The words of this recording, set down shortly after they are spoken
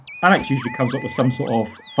Alex usually comes up with some sort of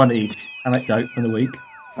funny anecdote from the week.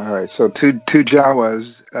 All right, so two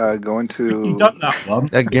Jawas going to. You've done that one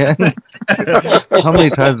again. How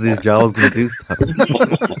many times are these Jawas gonna do stuff?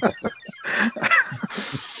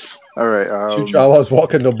 All right. Two Jawas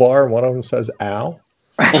walk into a bar, and one of them says, "Ow."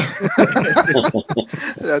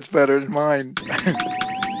 That's better than mine.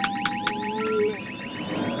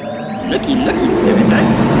 Looky, Senator.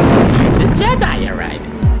 There's a Jedi arriving.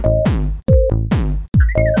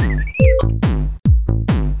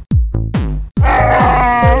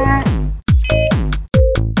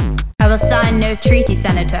 I will sign no treaty,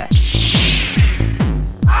 Senator.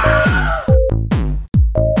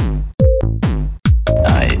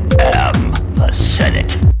 I am the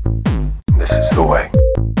Senate. This is the way.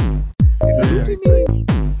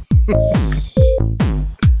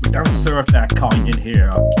 We don't serve that kind in here.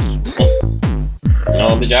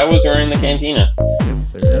 No, the Jawas are in the cantina.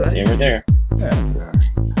 Yes, sir. They were there. Yeah.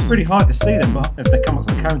 It's really hard to see them if they come up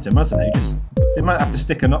to the counter, mustn't they? They might have to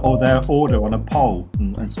stick their order on a pole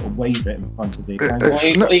and sort of wave it in front of the counter. Well,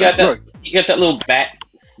 you got that little bat.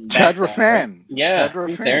 Chadra Fan. Yeah, Chadra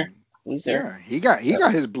he's Fan. there. He's there. Yeah, he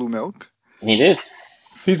got his blue milk. He did.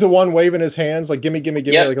 He's the one waving his hands like gimme, like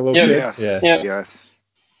a little kid. Yes. Yeah. Yes.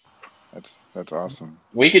 That's awesome.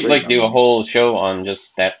 We could do a whole show on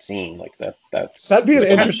just that scene, like that. That'd be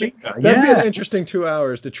an interesting 2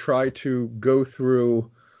 hours to try to go through.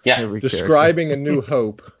 Yeah. Describing A New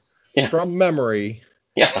Hope from memory.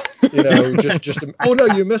 Yeah. Oh no,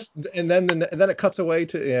 you missed, and then it cuts away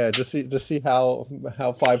to to see how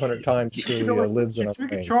 500 times Julia lives in a We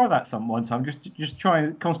could try that one time. Just try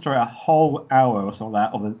and concentrate a whole hour or so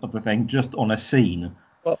of the thing just on a scene.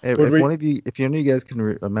 Well, if one of you guys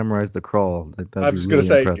can memorize the crawl, that'd I be was really gonna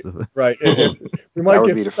say, impressive. Right. We might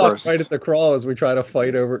get stuck right at the crawl as we try to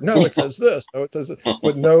fight over. No, it says this. No, it says this.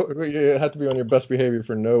 But no, you have to be on your best behavior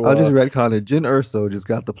for no. I'll just retcon it. Jyn Erso just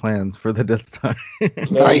got the plans for the Death Star.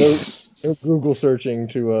 Nice. No Google searching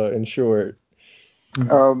to ensure it.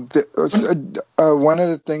 One of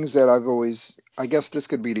the things that I've always, I guess this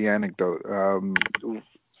could be the anecdote.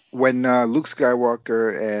 When Luke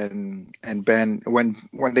Skywalker and Ben, when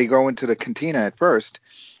they go into the cantina at first,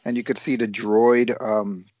 and you could see the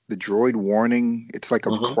droid warning. It's like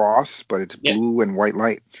a cross, but it's blue and white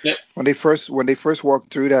light. Yep. When they first walk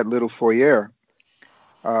through that little foyer,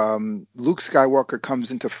 Luke Skywalker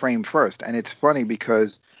comes into frame first, and it's funny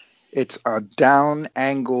because it's a down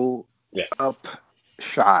angle up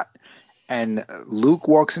shot, and Luke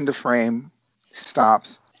walks into frame,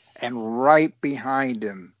 stops, and right behind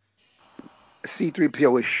him,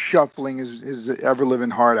 C-3PO is shuffling his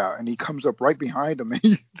ever-living heart out, and he comes up right behind him, and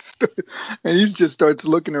he just starts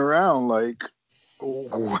looking around like,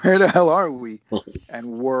 where the hell are we?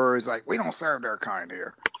 And War is like, we don't serve their kind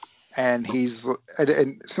here. And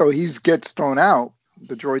so he gets thrown out,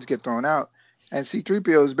 the droids get thrown out, and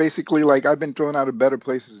C-3PO is basically like, I've been thrown out of better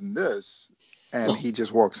places than this, and he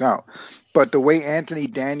just walks out. But the way Anthony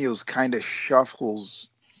Daniels kind of shuffles,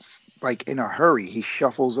 like in a hurry, he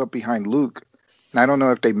shuffles up behind Luke. And I don't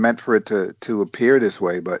know if they meant for it to appear this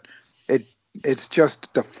way, but it's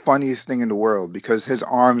just the funniest thing in the world because his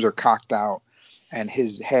arms are cocked out and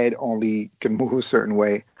his head only can move a certain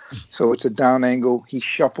way. So it's a down angle. He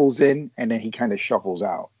shuffles in and then he kind of shuffles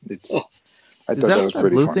out. I thought that was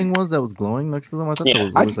pretty blue funny. thing was that was glowing next to them? I thought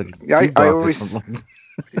that was like a I always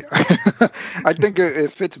I think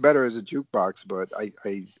it fits better as a jukebox, but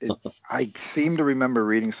I seem to remember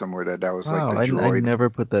reading somewhere that was like the droid. I never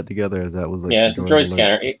put that together as that was like. Yeah, it's a droid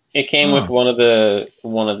scanner. It came with one of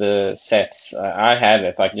the sets. I had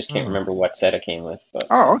it, but I just can't remember what set it came with.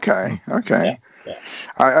 But okay. Yeah.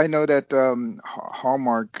 I know that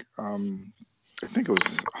Hallmark. I think it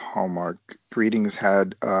was Hallmark Greetings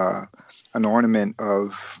had an ornament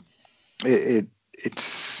of it.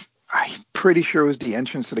 It's I'm pretty sure it was the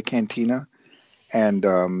entrance to the cantina, and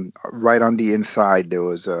right on the inside there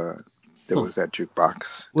was that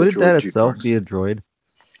jukebox. Would that itself be a droid?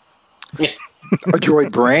 A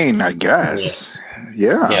droid brain, I guess.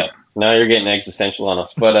 Yeah. Now you're getting existential on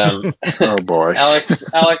us, but oh boy, Alex.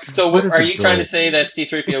 So are you trying to say that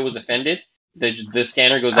C-3PO was offended? The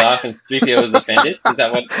scanner goes off and 3PO is offended? Is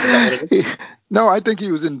that what it is? No, I think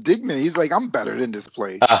he was indignant. He's like, I'm better than this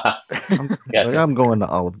place. I'm going to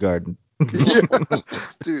Olive Garden. Yeah.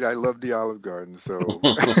 Dude, I love the Olive Garden, so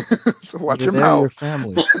so watch your Your mouth.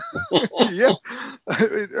 family. Yeah.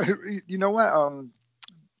 You know what?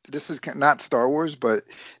 This is not Star Wars, but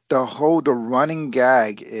the running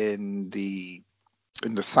gag in the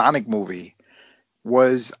Sonic movie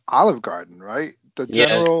was Olive Garden, right? the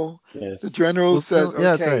general, Yes. the general says,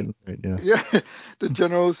 yeah, okay, right, yeah. yeah, the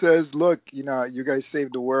general says, look, you guys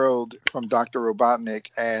saved the world from Dr. Robotnik,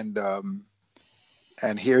 and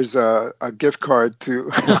here's a gift card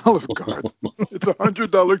to Olive Garden. It's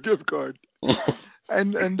 $100 gift card.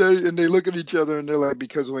 And they look at each other and they're like,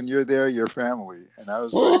 because when you're there, you're family. And I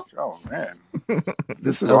was like, oh man,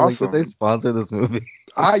 this is awesome. Did they sponsor this movie?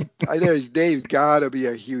 They've got to be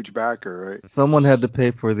a huge backer, right? Someone had to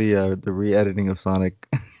pay for the re-editing of Sonic.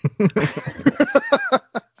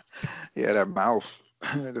 Yeah, that mouth,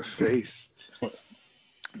 the face.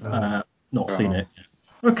 Not seen it.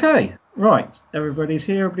 Okay, right. Everybody's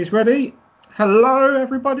here. Everybody's ready. Hello,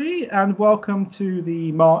 everybody, and welcome to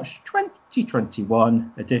the March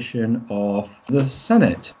 2021 edition of the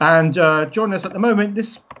Senate. And joining us at the moment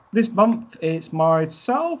this month, it's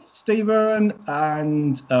myself, Stephen,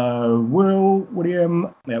 and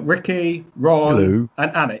William, Ricky, Ron, Hello.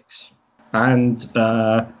 and Alex. And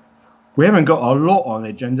we haven't got a lot on the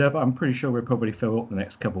agenda, but I'm pretty sure we'll probably fill up the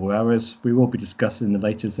next couple of hours. We will be discussing the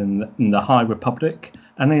latest in the High Republic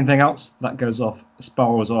and anything else that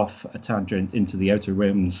spirals off a tangent into the outer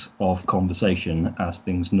rims of conversation as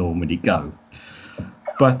things normally go.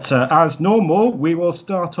 But as normal, we will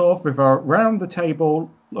start off with a round the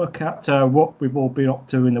table look at what we've all been up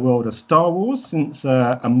to in the world of Star Wars since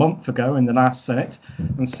a month ago in the last Senate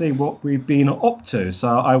and see what we've been up to. So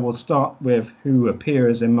I will start with who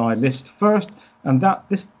appears in my list first, and that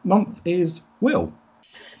this month is Will.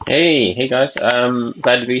 Hey guys.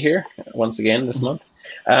 Glad to be here once again this month.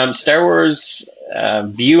 Star Wars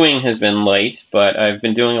viewing has been light, but I've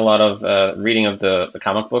been doing a lot of reading of the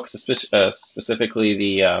comic books, specifically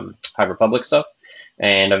the High Republic stuff.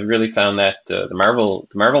 And I've really found that the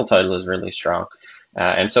Marvel title is really strong,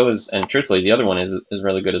 and truthfully the other one is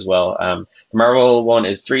really good as well. The Marvel one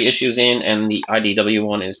is 3 issues in, and the IDW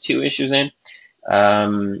one is 2 issues in.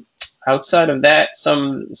 Outside of that,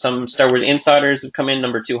 some Star Wars Insiders have come in,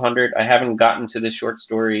 number 200. I haven't gotten to the short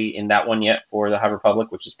story in that one yet for the High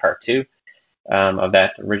Republic, which is part 2 of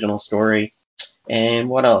that original story. And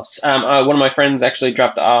what else? One of my friends actually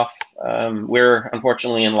dropped off. We're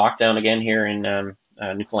unfortunately in lockdown again here in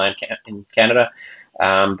Newfoundland, in Canada.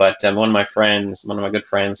 But one of my good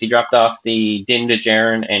friends, he dropped off the Din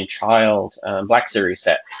Djarin and Child Black Series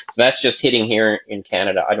set. So that's just hitting here in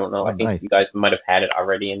Canada. I don't know. I think nice. You guys might have had it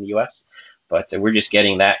already in the US, but we're just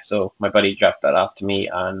getting that. So my buddy dropped that off to me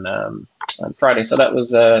on Friday. So that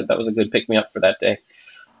was a good pick me up for that day.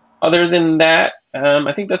 Other than that,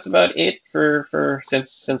 I think that's about it for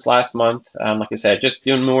since last month. Like I said, just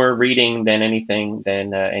doing more reading than anything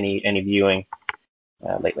than any viewing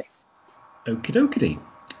lately. Okie dokie.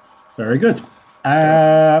 Very good.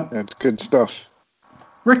 That's good stuff.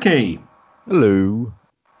 Ricky. Hello.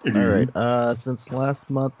 Hello. All right. Since last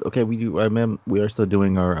month, okay, we are still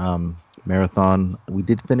doing our marathon. We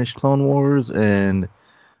did finish Clone Wars, and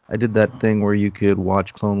I did that thing where you could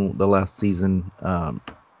watch the last season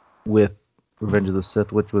with Revenge of the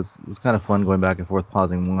Sith, which was kind of fun, going back and forth,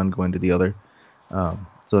 pausing one, going to the other.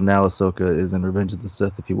 So now Ahsoka is in Revenge of the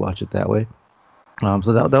Sith if you watch it that way.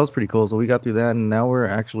 So that was pretty cool. So we got through that, and now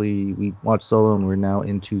we watched Solo, and we're now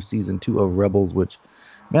into season 2 of Rebels, which,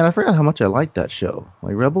 man, I forgot how much I liked that show.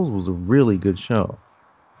 Like, Rebels was a really good show.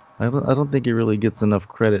 I don't think it really gets enough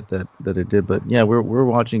credit that it did, but yeah, we're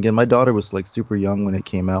watching again. My daughter was like super young when it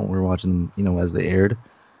came out, and we were watching them, as they aired.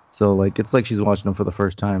 So like it's like she's watching them for the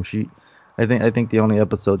first time. I think the only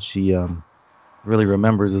episode she really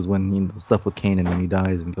remembers is when the stuff with Kanan when he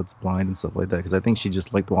dies and gets blind and stuff like that. Because I think she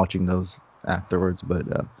just liked watching those afterwards. But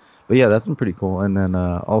yeah, that's been pretty cool. And then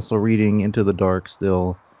also reading Into the Dark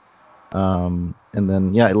still. And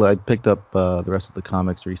then yeah, I picked up the rest of the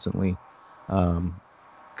comics recently. A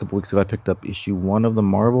couple weeks ago, I picked up issue 1 of the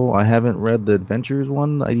Marvel. I haven't read the Adventures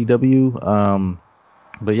one, the IDW.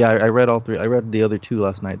 But yeah, I read all 3. I read the other 2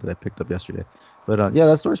 last night that I picked up yesterday. But yeah,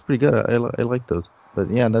 that story's pretty good. I like those.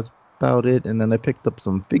 But yeah, that's about it. And then I picked up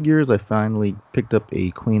some figures. I finally picked up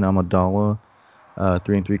a Queen Amidala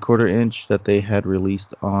 3 3/4 inch that they had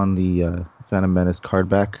released on the Phantom Menace card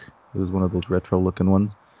back. It was one of those retro looking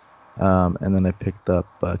ones. And then I picked up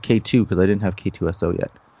K2 because I didn't have K2SO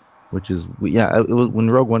yet. Which is, yeah, it was, when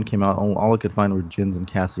Rogue One came out, all I could find were Jins and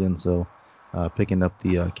Cassian. So picking up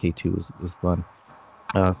the K2 was fun.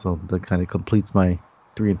 So that kind of completes my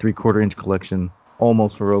 3 3/4 inch collection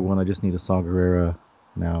almost for Rogue One. I just need a Saw Gerrera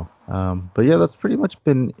now. But yeah, that's pretty much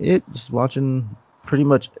been it. Just watching pretty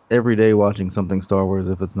much every day, watching something Star Wars.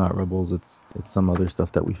 If it's not Rebels, it's some other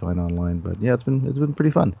stuff that we find online. But yeah, it's been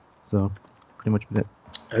pretty fun. So pretty much been it.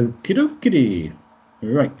 Okie dokie.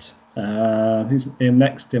 Right. Who's in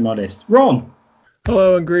next in my list? Ron.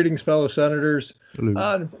 Hello and greetings, fellow senators.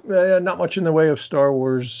 Hello. Not much in the way of Star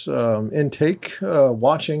Wars intake,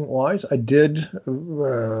 watching wise. I did,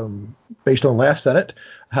 based on last Senate,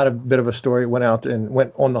 had a bit of a story. Went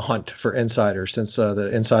on the hunt for insiders since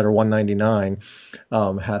the Insider 199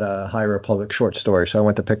 had a High Republic short story. So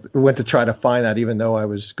I went to try to find that, even though I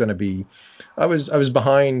was going to be, I was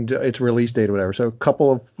behind its release date or whatever. So a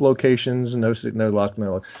couple of locations, no luck.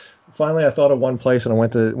 Finally, I thought of one place and I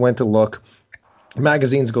went to look.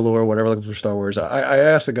 Magazines galore, whatever, looking for Star Wars. I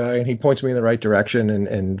asked the guy, and he points me in the right direction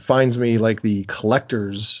and finds me like the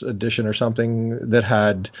collector's edition or something that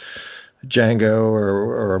had Django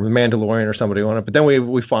or Mandalorian or somebody on it. But then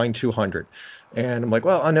we find 200. And I'm like,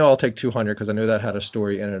 well, I know I'll take 200 because I knew that had a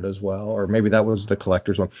story in it as well. Or maybe that was the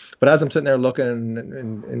collector's one. But as I'm sitting there looking,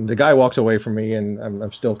 and the guy walks away from me, and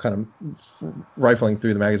I'm still kind of rifling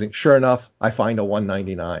through the magazine. Sure enough, I find a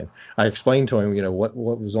 199. I explained to him, what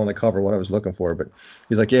was on the cover, what I was looking for. But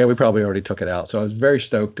he's like, yeah, we probably already took it out. So I was very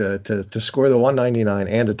stoked to score the 199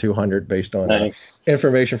 and a 200 based on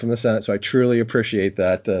information from the Senate. So I truly appreciate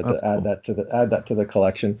that. Add that to the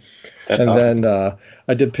collection. That's awesome. Then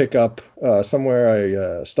I did pick up somewhere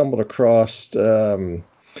I stumbled across a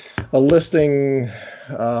listing.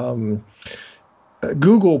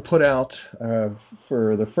 Google put out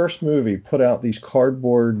for the first movie, put out these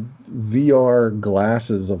cardboard VR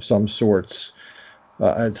glasses of some sorts.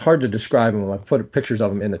 It's hard to describe them. I've put pictures of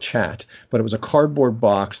them in the chat, but it was a cardboard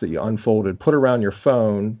box that you unfolded, put around your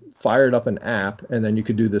phone, fired up an app, and then you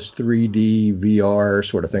could do this 3D VR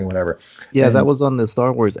sort of thing, whatever. Yeah, that was on the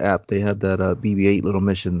Star Wars app. They had that BB-8 little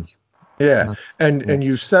missions. Yeah, and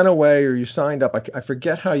you sent away or you signed up. I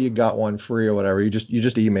forget how you got one free or whatever. You just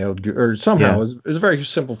emailed or somehow. It was a very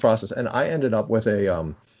simple process, and I ended up with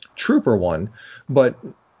a Trooper one, but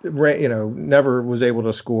never was able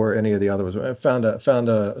to score any of the other ones.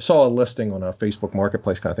 I saw a listing on a Facebook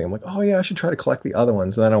Marketplace kind of thing. I'm like, oh yeah, I should try to collect the other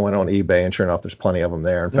ones. And then I went on eBay, and sure enough, there's plenty of them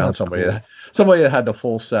there, and found somebody that had the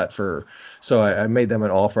full set for. So I made them an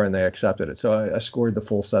offer, and they accepted it. So I scored the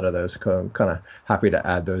full set of those. I'm kind of happy to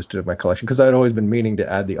add those to my collection because I'd always been meaning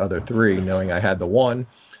to add the other three, knowing I had the one.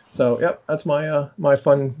 So yep, that's my my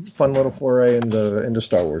fun little foray into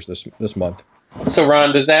Star Wars this month. So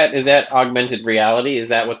Ron, is that augmented reality? Is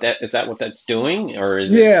that what that's doing, or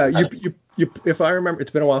is it? Yeah, if I remember, it's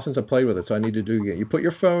been a while since I played with it, so I need to do it again. You put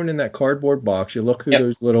your phone in that cardboard box, you look through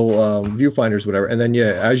those little viewfinders, whatever, and then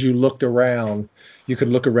as you looked around, you could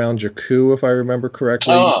look around Jakku, if I remember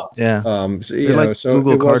correctly. Oh, yeah. So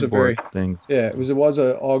Google it was a Cardboard very things. Yeah, it was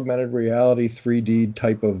a augmented reality 3D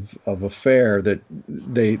type of affair that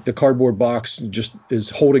the cardboard box just is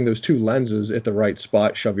holding those two lenses at the right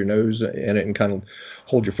spot. Shove your nose in it and kind of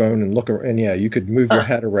hold your phone and look around, and you could move your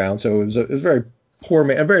head around. So it was very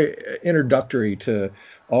very introductory to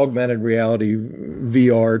augmented reality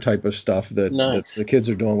VR type of stuff that the kids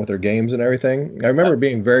are doing with their games and everything. I remember it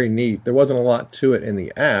being very neat. There wasn't a lot to it in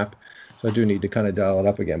the app, so I do need to kind of dial it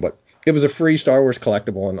up again. But it was a free Star Wars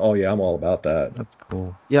collectible, and I'm all about that. That's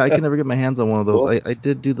cool. Yeah, I can never get my hands on one of those. Cool. I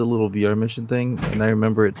did do the little VR mission thing, and I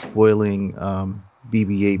remember it spoiling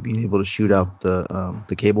BB-8 being able to shoot out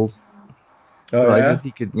the cables. Oh, so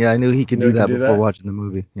yeah? I knew he could do that before watching the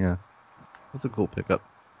movie. Yeah. That's a cool pickup.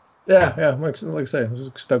 Yeah. Like I say, I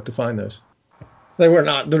was stoked to find those. They're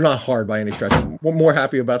not hard by any stretch. I'm more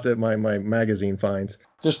happy about my magazine finds.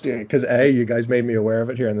 Just because you guys made me aware of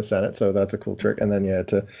it here in the Senate, so that's a cool trick. And then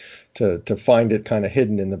to find it kind of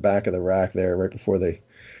hidden in the back of the rack there right before they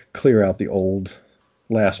clear out the old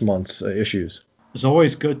last month's issues. It's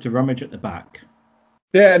always good to rummage at the back.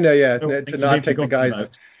 Yeah, to not take the guys.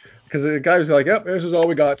 Because the guy was like, yep, this is all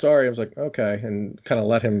we got. Sorry. I was like, okay. And kind of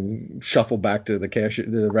let him shuffle back to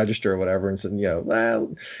the register or whatever and said,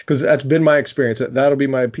 well, because that's been my experience. That'll be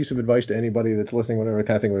my piece of advice to anybody that's listening, whatever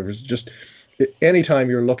kind of thing, whatever. It's just anytime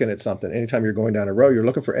you're looking at something, anytime you're going down a row, you're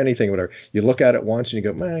looking for anything, whatever. You look at it once and you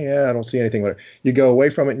go, I don't see anything, whatever. You go away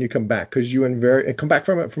from it and you come back because you come back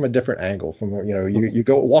from it from a different angle. From, you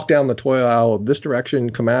go walk down the toy aisle this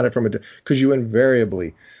direction, come at it from because you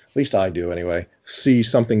invariably, at least I do anyway, see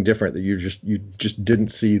something different that you just didn't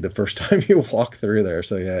see the first time you walk through there.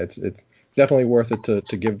 So yeah, it's definitely worth it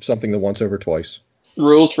to give something the once over twice.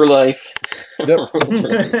 Rules for life. Yep. Rules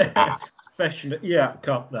for life. Especially,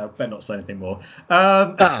 better not say anything more.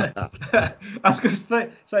 I was going to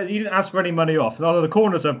say you didn't ask for any money off. No, the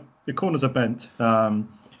corners are bent. I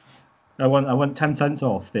want 10 cents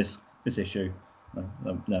off this issue.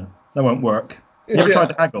 No, that won't work. You ever tried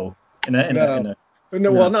to haggle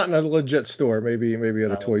No, well, not in a legit store. Maybe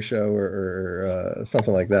at a toy show or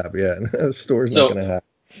something like that. But yeah, a store's not going to happen.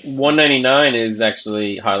 $199 is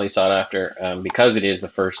actually highly sought after because it is the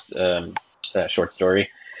first short story,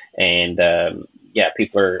 and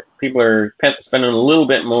people are spending a little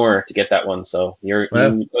bit more to get that one. So it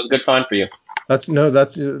was a good find for you.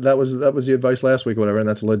 That was the advice last week or whatever, and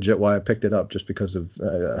that's legit why I picked it up, just because of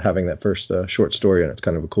having that first short story, and it's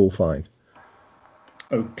kind of a cool find.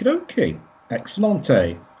 Okie dokie.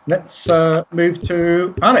 Excellente. Let's move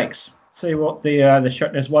to Alex. See what the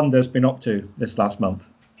Shatner's Wonder's been up to this last month.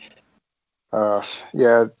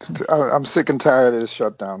 I'm sick and tired of this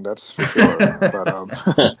shutdown. That's for sure. But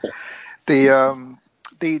the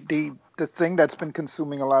thing that's been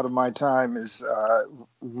consuming a lot of my time is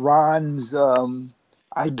Ron's.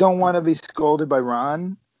 I don't want to be scolded by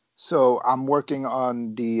Ron, so I'm working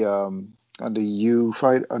on the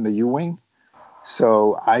U-wing.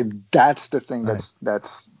 So that's the thing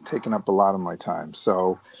that's taken up a lot of my time.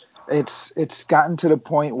 So it's gotten to the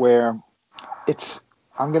point where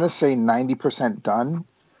I'm gonna say 90% done.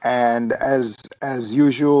 And as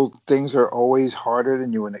usual, things are always harder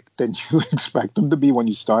than you expect them to be when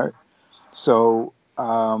you start. So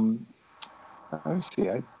let me see.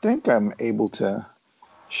 I think I'm able to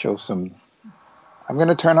show some. I'm going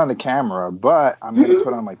to turn on the camera, but I'm going to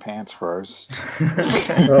put on my pants first.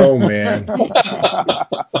 Oh, man.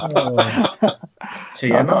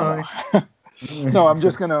 TMI. No, I'm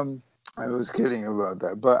just going to. I was kidding about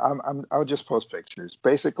that, but I'll just post pictures.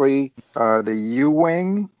 Basically, the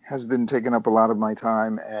U-wing has been taking up a lot of my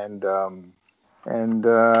time, and what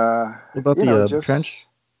about the trench?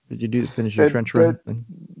 Did you finish your trench run thing?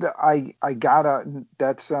 I gotta.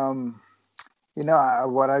 That's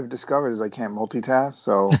what I've discovered is I can't multitask,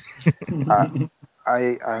 so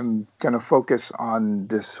I'm gonna focus on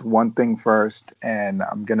this one thing first, and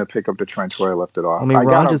I'm gonna pick up the trench where I left it off. I mean,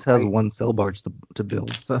 Ron just has one cell barge to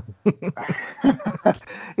build, so.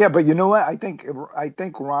 Yeah, but you know what? I think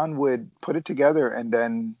Ron would put it together and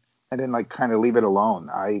then like kind of leave it alone.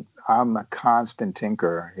 I'm a constant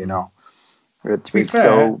tinker, you know. To be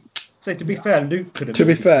fair, Luke could have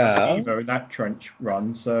been either in that trench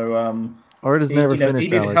run, so Art has never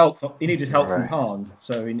finished. He needed help. He needed help from Han,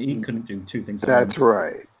 so he couldn't do two things. That's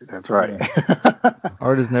right. Yeah.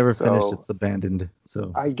 Art has never finished. It's abandoned.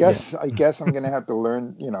 So I guess I'm gonna have to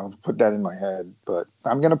learn, put that in my head. But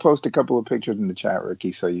I'm gonna post a couple of pictures in the chat,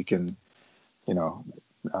 Ricky, so you can, cool.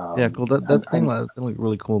 That thing looked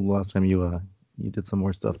really cool the last time you did some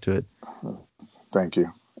more stuff to it. Thank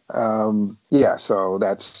you. So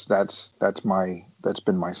that's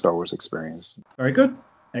been my Star Wars experience. Very good.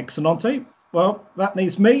 Excellent. Well, that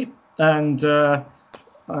leaves me, and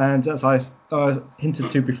as I hinted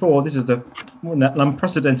to before, this is the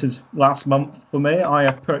unprecedented last month for me. I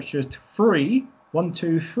have purchased three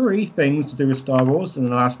things to do with Star Wars in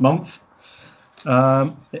the last month.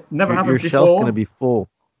 It never happened before. Your shelf's going to be full.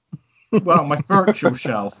 Well, my virtual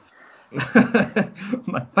shelf.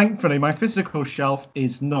 Thankfully, my physical shelf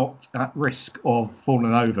is not at risk of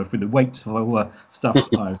falling over for the weight of all the stuff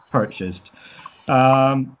I've purchased.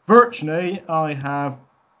 Virtually, I have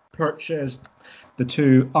purchased the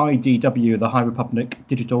two IDW, the High Republic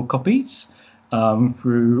digital copies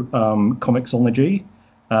through Comixology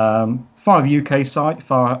via the UK site,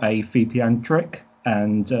 via a VPN trick,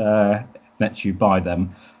 and lets you buy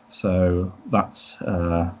them. So that's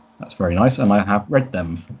very nice, and I have read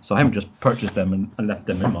them. So I haven't just purchased them and left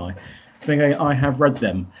them in my thing. I have read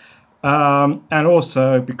them. And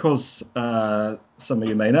also, because some of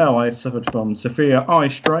you may know, I suffered from severe eye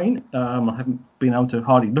strain. I haven't been able to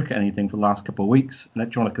hardly look at anything for the last couple of weeks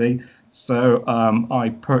electronically. So I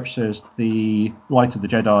purchased the Light of the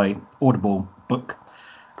Jedi Audible book.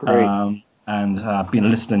 Great. And I've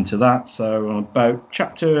been listening to that. So about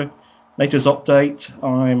latest update,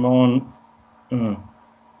 I'm on...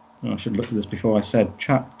 I should look at this before I said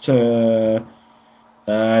chapter...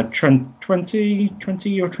 20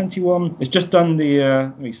 or 21. It's just done the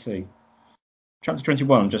let me see, chapter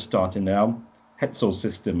 21. I'm just starting now. Hetzel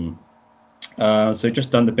system. So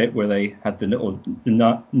just done the bit where they had the little I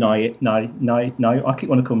keep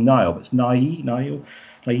wanting to call him Niall, but it's Niall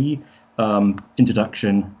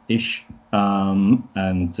introduction ish.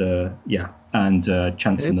 And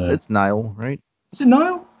Chancellor. It's Niall, right? Is it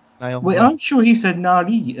Niall? Niall. Wait, Yeah. I'm sure he said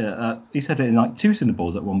Nali. He said it in like two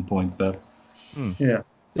syllables at one point, but. Yeah.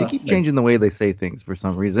 They keep changing the way they say things for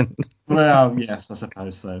some reason. Well, yes, I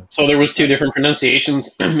suppose so. So there was two different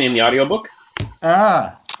pronunciations in the audiobook?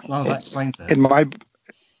 Well, that explains it.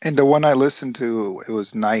 In the one I listened to, it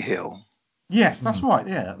was Nihil. Yes, that's right.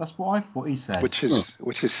 Yeah, that's what I thought he said. Which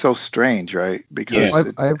is so strange, right? Because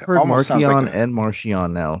I've heard Marchion and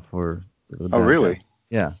Marchion now for. Oh, really?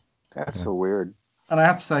 Yeah. That's so weird. And I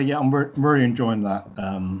have to say, I'm really enjoying that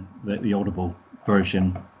the Audible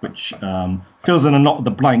version, which fills in a lot of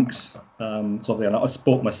the blanks. So obviously, I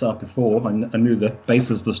sport myself before. I knew the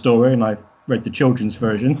basis of the story, and I read the children's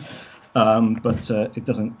version. But it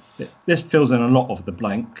doesn't. This fills in a lot of the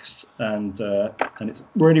blanks, and it's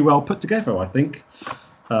really well put together, I think.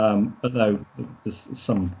 Although there's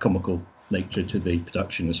some comical nature to the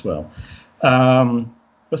production as well.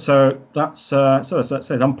 So that's so as I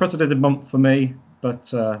said, unprecedented month for me,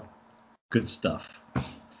 but good stuff.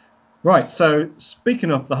 Right, so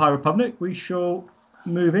speaking of the High Republic, we shall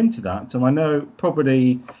move into that. And I know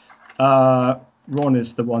probably Ron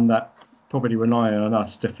is the one that probably relying on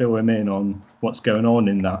us to fill him in on what's going on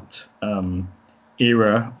in that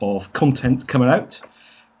era of content coming out.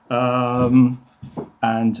 And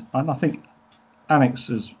I think Alex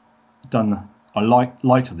has done a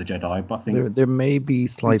light of the Jedi, but I think there may be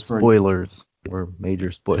slight spoilers or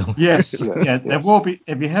major spoilers. Yes, there will be.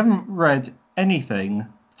 If you haven't read anything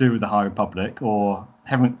to do with the High Republic or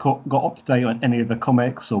haven't got up to date on any of the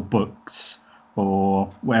comics or books or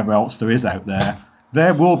whatever else there is out there,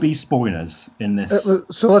 there will be spoilers in this.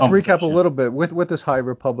 So let's recap a little bit with this High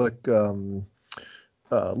Republic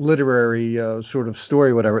literary sort of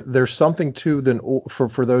story, whatever. There's something to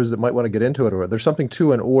for those that might want to get into it, or there's something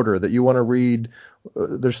to an order that you want to read.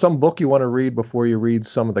 There's some book you want to read before you read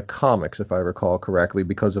some of the comics, if I recall correctly,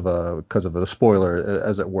 because of the spoiler,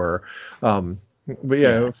 as it were. But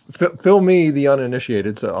yeah. Fill me the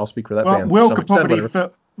uninitiated, so I'll speak for that fan. Will could probably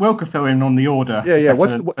fill in on the order. Yeah.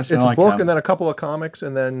 It's a book and then a couple of comics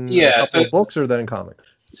and then a couple of books, or then comics.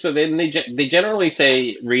 So then they generally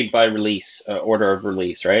say read by release, order of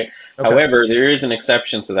release, right? Okay. However, there is an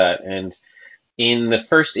exception to that, and in the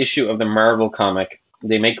first issue of the Marvel comic,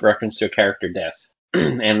 they make reference to a character death,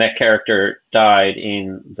 and that character died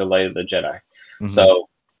in the Light of the Jedi. Mm-hmm.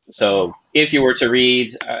 So if you were to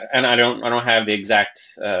read, and I don't have the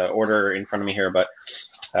exact order in front of me here, but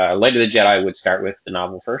Light of the Jedi would start with the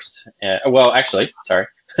novel first. Well, actually, sorry.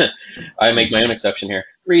 I make my own exception here.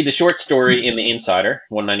 Read the short story in the Insider,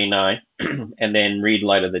 199, and then read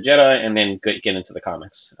Light of the Jedi, and then get into the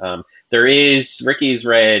comics. Ricky's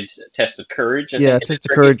read Test of Courage. Test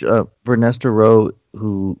of Courage. Vernesta Rowe,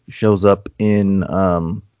 who shows up in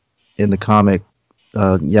the comic.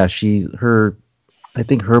 I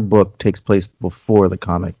think her book takes place before the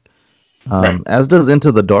comic. Right. As does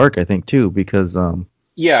Into the Dark, I think too, because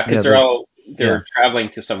because they're traveling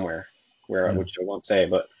to somewhere which I won't say,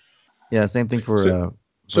 but same thing for.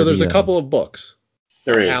 So there's a couple of books.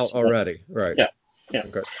 There is out already, right? Yeah.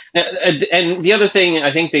 Okay. And the other thing,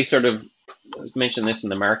 I think they sort of mentioned this in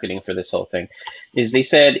the marketing for this whole thing, is they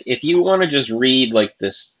said if you want to just read like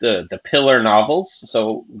the pillar novels,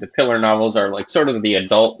 so the pillar novels are like sort of the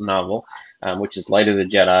adult novel, which is Light of the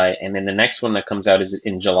Jedi, and then the next one that comes out is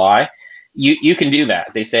in July. You can do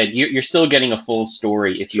that. They said you're still getting a full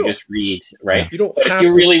story if you just read, right? You don't but if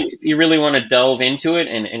you really want to delve into it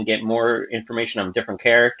and get more information on different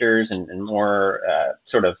characters and more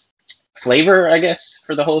sort of flavor, I guess,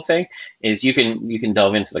 for the whole thing, is you can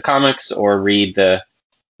delve into the comics or read the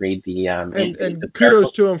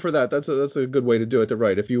kudos to him for that. That's a good way to do it. They're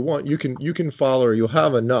right. If you want, you can follow, or you'll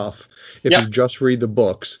have enough if you just read the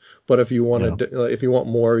books. But if you want to, if you want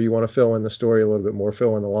more, you want to fill in the story a little bit more,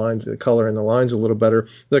 fill in the lines, color in the lines a little better.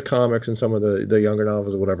 The comics and some of the younger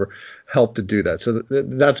novels or whatever help to do that. So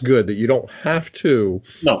that's good that you don't have to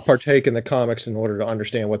partake in the comics in order to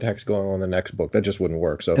understand what the heck's going on in the next book. That just wouldn't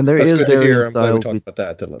work. So and there that's is good to hear. I'm glad we talked about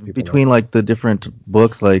that to let people between know. Like the different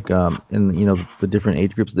books, like in the different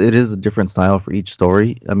age groups. It is a different style for each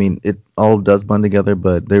story. I mean, it all does blend together,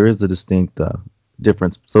 but there is a distinct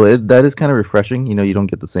difference. So that is kind of refreshing. You don't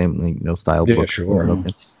get the same style book. Sure. And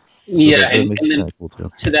then cool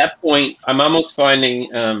to that point, I'm almost finding,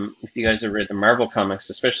 if you guys have read the Marvel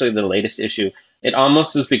comics, especially the latest issue, it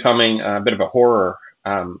almost is becoming a bit of a horror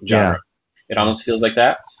genre. Yeah. It almost feels like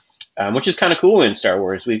that, which is kind of cool in Star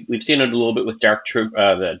Wars. We've seen it a little bit with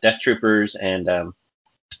the Death Troopers and.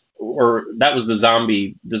 Or that was the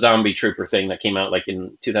zombie trooper thing that came out like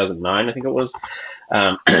in 2009, I think it was.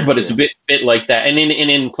 But it's a bit like that. And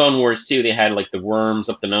in Clone Wars too, they had like the worms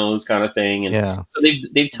up the nose kind of thing. And so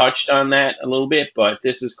they've touched on that a little bit, but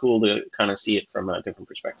this is cool to kind of see it from a different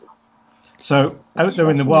perspective. So out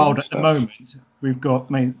there in the world at the moment, we've got,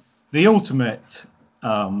 the ultimate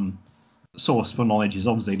source for knowledge is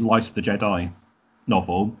obviously Light of the Jedi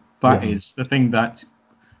novel. That is the thing that.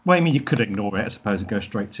 Well, you could ignore it, I suppose, and go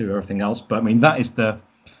straight to everything else. But that is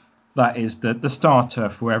the starter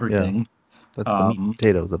for everything. Yeah. That's the meat and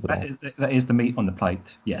potatoes of it all. That is the meat on the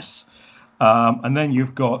plate. Yes. And then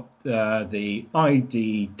you've got the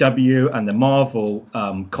IDW and the Marvel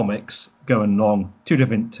comics going along, two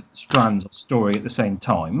different strands of story at the same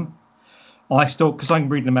time. I still, because I'm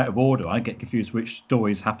reading them out of order, I get confused which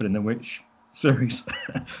stories happen in which series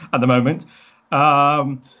at the moment.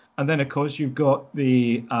 And then, of course, you've got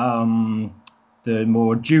the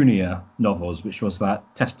more junior novels, which was that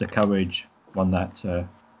Test of Courage one that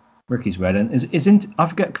Ricky's read. And I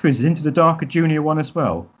forget, Chris, is Into the Dark a junior one as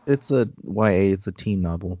well? It's a YA, it's a teen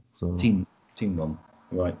novel. So Teen one.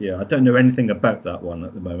 Right, yeah. I don't know anything about that one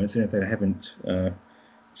at the moment. It's the only thing I haven't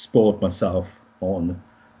spoiled myself on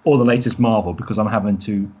all the latest Marvel, because I'm having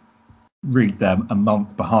to read them a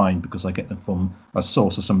month behind because I get them from a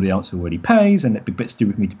source or somebody else who already pays, and it'd be a bit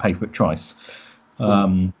stupid for me to pay for it twice.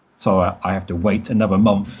 So I have to wait another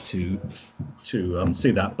month to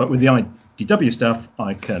see that. But with the IDW stuff,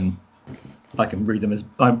 I can read them as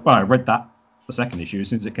I read that the second issue as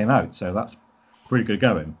soon as it came out, so that's pretty good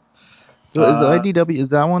going. So is the IDW, is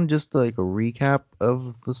that one just like a recap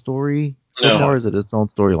of the story so far, or is it its own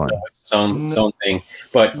storyline? No, it's its own thing,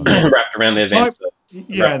 but wrapped around the events.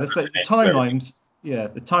 The timelines. Yeah,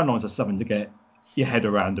 the timelines are something to get your head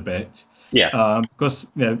around a bit. Yeah. Because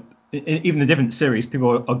even the different series,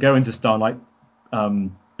 people are going to Starlight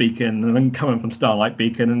Beacon and then coming from Starlight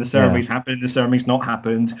Beacon, and the ceremony's happened, the ceremony's not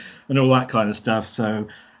happened, and all that kind of stuff. So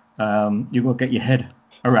you've got to get your head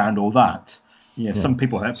around all that. Yeah, some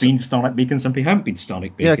people have been to Starlight Beacon, some people haven't been to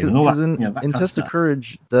Starlight Beacon. Yeah, because in Test of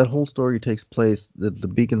Courage, that whole story takes place. The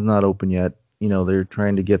beacon's not open yet. They're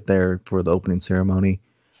trying to get there for the opening ceremony.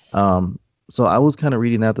 So I was kind of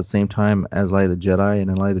reading that at the same time as Light of the Jedi, and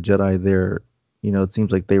in Light of the Jedi, it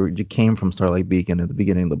seems like they came from Starlight Beacon at the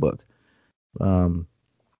beginning of the book. So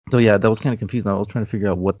yeah, that was kind of confusing. I was trying to figure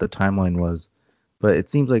out what the timeline was, but it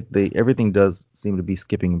seems like everything does seem to be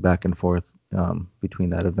skipping back and forth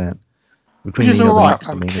between that event. Which is all right.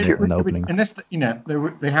 The main event and the opening. Unless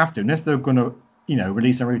they have to, unless they're going to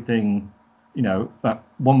release everything, that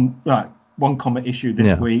one comic issue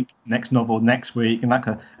this week, next novel next week, and that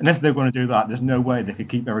kind of, unless they're going to do that, there's no way they could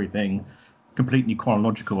keep everything completely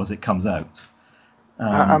chronological as it comes out.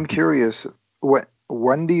 I'm curious,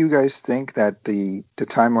 when do you guys think that the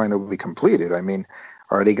timeline will be completed? I mean,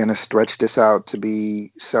 are they going to stretch this out to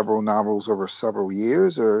be several novels over several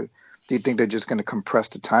years, or do you think they're just going to compress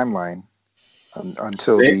the timeline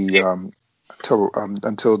until the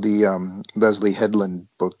Leslie Headland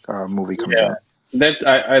book movie comes out?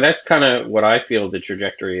 That's kind of what I feel the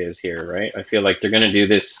trajectory is here, right? I feel like they're going to do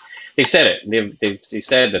this. They've said it. They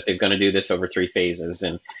said that they're going to do this over 3 phases,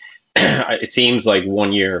 and it seems like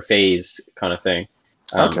 1 year phase kind of thing.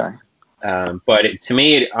 Okay. But to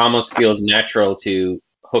me, it almost feels natural to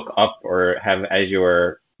hook up or have as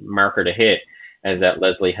your marker to hit as that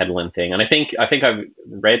Leslie Headland thing. And I think I've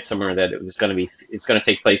read somewhere that it's going to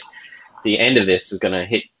take place. The end of this is going to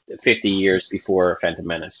hit 50 years before Phantom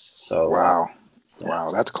Menace. So wow,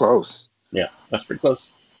 that's close. Yeah, that's pretty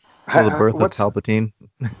close. So the birth of Palpatine.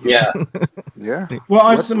 Yeah. Yeah. Well,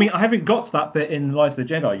 I haven't got to that bit in Rise of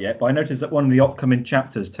the Jedi yet, but I noticed that one of the upcoming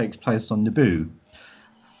chapters takes place on Naboo,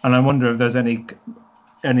 and I wonder if there's any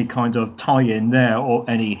kind of tie-in there or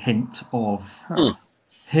any hint of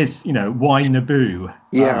his, why Naboo?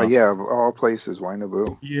 Yeah, all places, why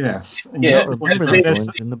Naboo? Yes. I remember that going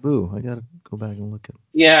to Naboo. I gotta go back and look at it.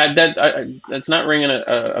 Yeah, that's not ringing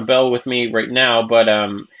a bell with me right now, but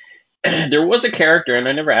there was a character, and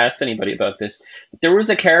I never asked anybody about this. There was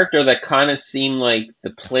a character that kind of seemed like the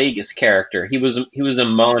Plagueis character. He was a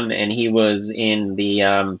Mon, and he was in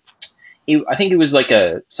the I think he was like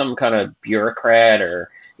some kind of bureaucrat or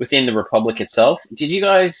within the Republic itself. Did you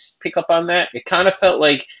guys pick up on that? It kind of felt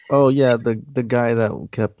like. Oh yeah, the guy that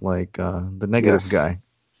kept like the negative guy.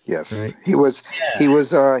 Yes, right? He was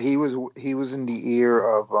in the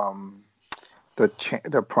ear of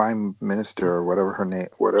the Prime Minister or whatever her name,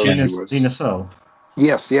 whatever she was. Dina So.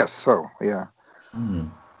 Yes. So yeah.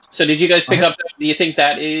 So did you guys pick up? Do you think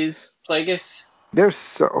that is Plagueis?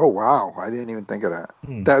 Oh wow, I didn't even think of that.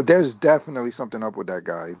 There's definitely something up with that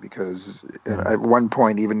guy, because at one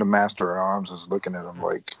point even the Master at Arms was looking at him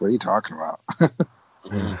like, "What are you talking about?"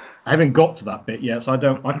 I haven't got to that bit yet, so I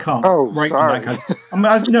can't. Oh, sorry. That's fine.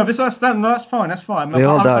 That's fine. They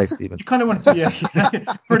all die, Stephen. You kind of want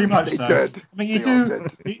to, pretty much. They so. did. I mean,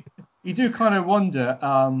 you do kind of wonder.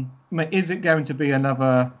 Is it going to be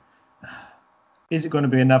another? Is it going to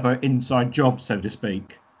be another inside job, so to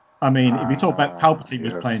speak? I mean, if you talk about Palpatine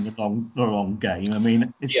was playing the long game, I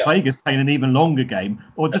mean, is Plagueis playing an even longer game,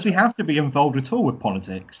 or does he have to be involved at all with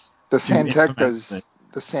politics? The Santekas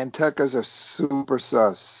are super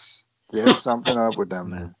sus. There's something up with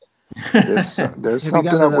them, man. There's Have you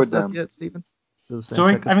something gotten to up that with stuff them. yet, Stephen? To the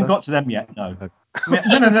Sorry, I Sancheca haven't stuff? got to them yet. No. Okay. No.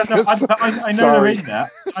 I know they're Sorry. in there.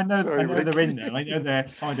 I know Sorry, they're Rick. in there. I know they're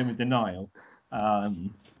siding with denial,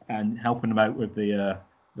 and helping them out with the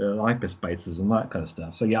hyperspaces and that kind of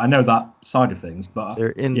stuff. So yeah, I know that side of things. But They're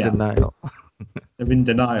in yeah, denial. they're in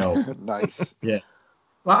denial. Nice. Yeah.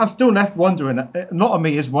 Well, I'm still left wondering. A lot of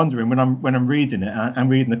me is wondering when I'm reading it and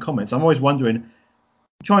reading the comments. I'm always wondering,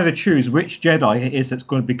 trying to choose which Jedi it is that's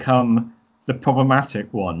going to become the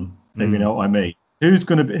problematic one. If you know what I mean. Who's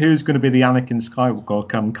going to be the Anakin Skywalker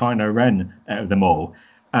come Kylo Ren out of them all?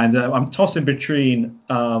 And I'm tossing between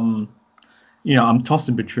at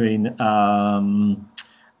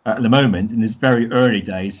the moment in his very early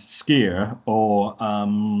days, Skier or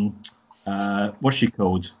what's she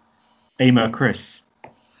called, Amo Chris.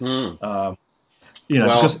 Well,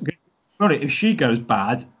 Because really, if she goes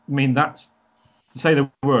bad, I mean, that's, to say the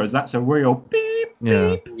words, that's a real beep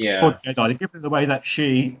Yeah. for Jedi. Given the way that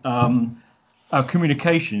she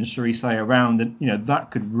communications, shall we say, around, and that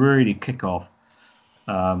could really kick off.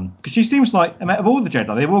 Because she seems like, I mean, of all the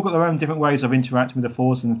Jedi, they've all got their own different ways of interacting with the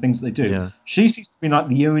Force and the things that they do. Yeah. She seems to be like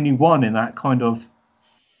the only one in that kind of,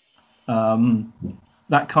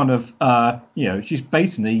 she's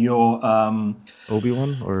basically your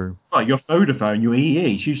Obi-Wan or well, your Vodafone, your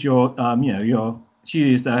EE. She's your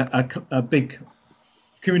she is a big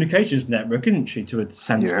communications network, isn't she, to a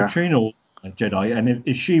sense, Yeah. between all Jedi. And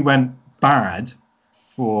if she went bad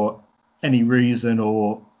for any reason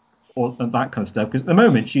or that kind of stuff, because at the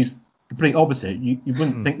moment she's complete opposite. You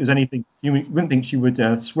wouldn't think there's anything. You wouldn't think she would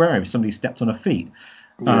swear if somebody stepped on her feet.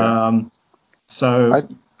 Yeah. So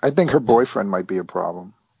I think her boyfriend might be a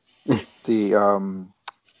problem. The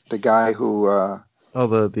guy who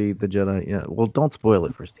the Jedi. Yeah. Well, don't spoil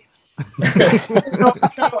it for Steve. I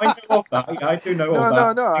know of that. Yeah, I do know of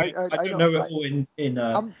that. No. I don't know it all in.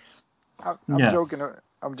 I'm joking.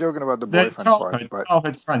 I'm joking about the The boyfriend part, but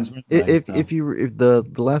childhood friends, weren't they? If the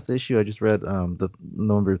last issue I just read, the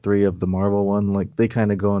number 3 of the Marvel one, like they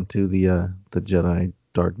kind of go into the Jedi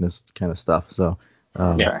darkness kind of stuff. So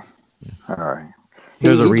okay, all right.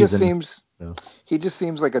 There's a He reason. just seems So. he just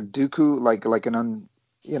seems like a Dooku, like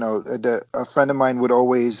a friend of mine would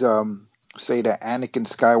always say that Anakin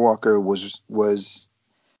Skywalker was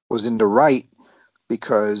in the right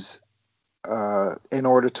because in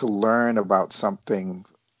order to learn about something,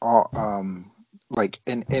 like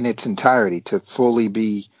in its entirety, to fully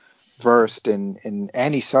be versed in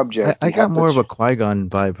any subject, I you got have more to. of a Qui-Gon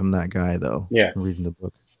vibe from that guy though. Yeah. Reading the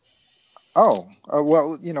book. Oh,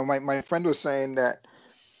 well, my friend was saying that,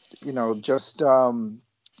 just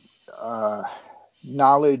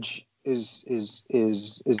knowledge is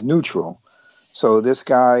neutral. So this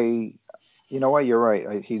guy, you know what? You're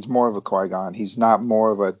right. He's more of a Qui-Gon. He's not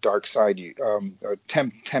more of a dark side, or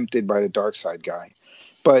tempted by the dark side guy.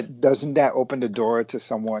 But doesn't that open the door to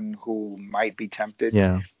someone who might be tempted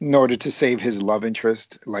Yeah. in order to save his love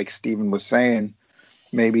interest, like Steven was saying?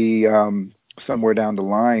 Maybe somewhere down the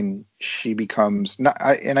line she becomes not.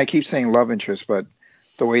 And I keep saying love interest, but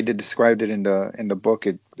the way they described it in the book,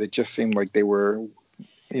 it just seemed like they were,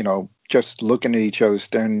 just looking at each other,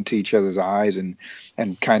 staring into each other's eyes, and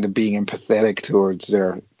kind of being empathetic towards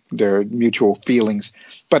their mutual feelings.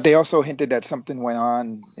 But they also hinted that something went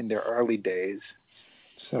on in their early days.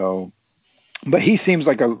 So, but he seems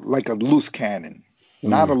like a loose cannon,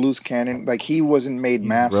 not a loose cannon. Like he wasn't made He's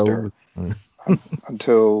master rogue.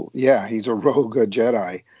 until he's a rogue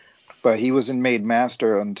Jedi, but he wasn't made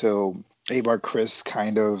master until Abar Chris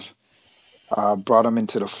kind of brought him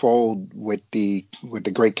into the fold with the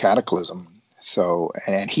Great Cataclysm. So,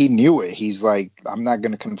 and he knew it. He's like, I'm not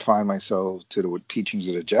going to confine myself to the teachings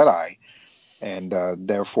of the Jedi, and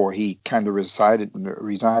therefore he kind of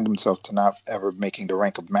resigned himself to not ever making the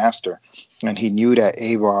rank of master. And he knew that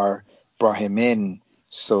Avar brought him in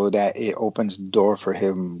so that it opens the door for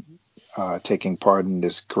him taking part in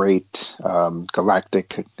this great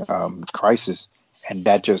galactic crisis, and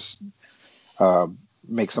that just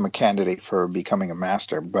makes him a candidate for becoming a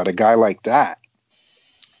master. But a guy like that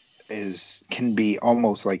can be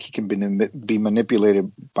almost like he can be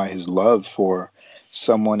manipulated by his love for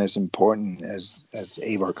someone as important as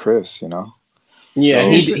Avar Chris, Yeah, So,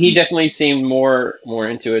 he definitely seemed more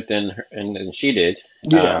into it than she did.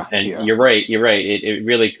 And yeah. you're right. It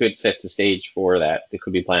really could set the stage for that. It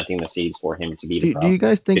could be planting the seeds for him to be the Do you problem.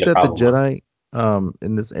 guys be think the that the problem one. Jedi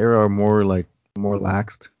in this era are more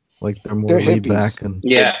laxed? Like they're more They're laid hippies. back and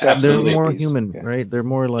Yeah, They're they're definitely absolutely. more hippies. human, Yeah. right? They're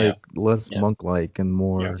more Yeah. less Yeah. monk-like and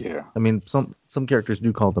more. Yeah. I mean, some characters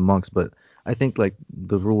do call them monks, but I think like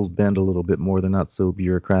the rules bend a little bit more. They're not so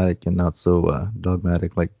bureaucratic and not so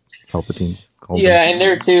dogmatic like Palpatine called them. Yeah, and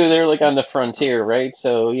there too, they're like on the frontier, right?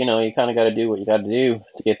 So, you kind of got to do what you got to do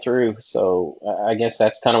to get through. So, I guess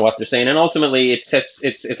that's kind of what they're saying. And ultimately,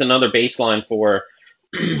 it's another baseline for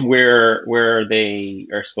where they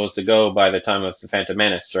are supposed to go by the time of the Phantom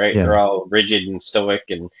Menace, right? Yeah. They're all rigid and stoic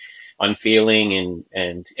and unfeeling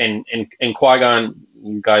and Qui-Gon,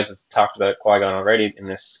 you guys have talked about Qui-Gon already in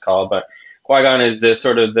this call, but Qui-Gon is the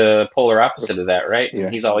sort of the polar opposite of that, right? Yeah.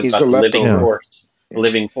 And he's always He's got the the living leftover. force. Yeah.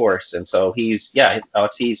 Living force, and so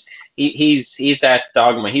Alex, he's that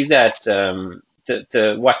dogma, he's that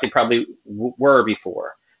the what they probably were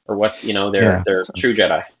before, or what their true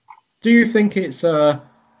Jedi. Do you think it's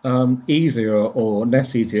easier or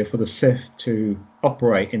less easier for the Sith to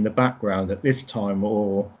operate in the background at this time,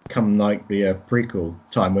 or come like the prequel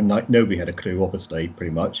time when nobody had a clue, obviously,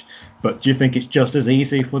 pretty much? But do you think it's just as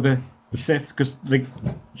easy for the Sith? Because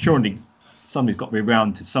surely somebody's got to be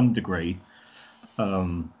around to some degree.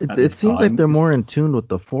 It seems like they're more in tune with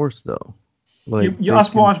the Force, though. Like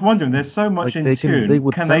that's what I was wondering. There's so much in tune. They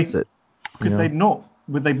would sense it. Could they not?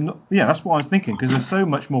 Would they not? Yeah, that's what I was thinking. Because there's so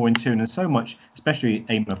much more in tune and so much, especially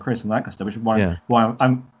Ava, Chris, and that kind of stuff. Which is why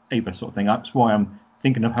I'm Ava sort of thing. That's why I'm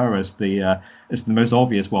thinking of her as the most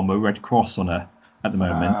obvious one with a red cross on her at the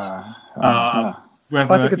moment. I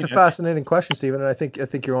think it's a fascinating question, Stephen, and I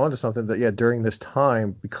think you're onto something. That during this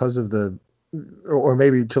time, because of the, or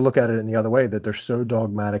maybe to look at it in the other way, that they're so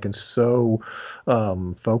dogmatic and so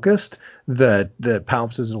focused that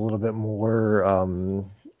Palps is a little bit more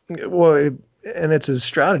and it's his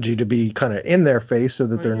strategy to be kind of in their face so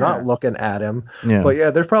that they're not looking at him. Yeah.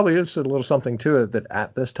 But there probably is a little something to it that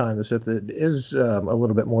at this time the Sith is a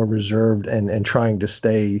little bit more reserved and trying to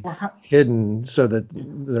stay hidden so that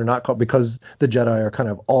they're not caught, because the Jedi are kind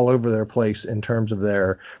of all over their place in terms of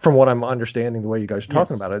their, from what I'm understanding the way you guys are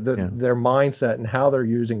talking about it, their mindset and how they're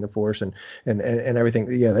using the Force and everything.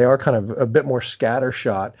 Yeah, they are kind of a bit more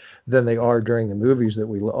scattershot than they are during the movies that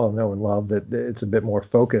we all know and love, that it's a bit more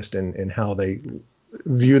focused in how they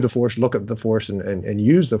view the Force, look at the Force, and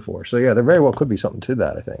use the Force. So there very well could be something to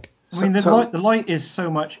that, I think. I mean, the light is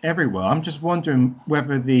so much everywhere. I'm just wondering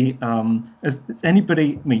whether has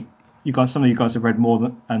anybody, some of you guys have read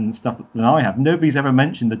more and stuff than I have. Nobody's ever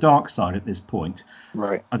mentioned the dark side at this point.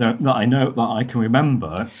 Right. I know that I can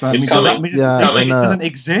remember. So It's coming. It doesn't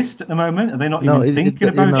exist at the moment. Are they not even thinking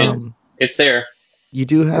about it? It's there. You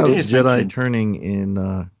do have Jedi mentioned. turning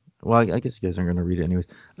in. Well, I guess you guys aren't going to read it anyways.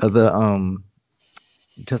 The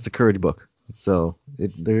Test of Courage book. So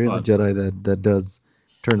there is a Jedi that does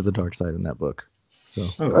turn to the dark side in that book. So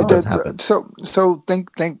it does happen. So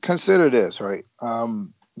consider this, right?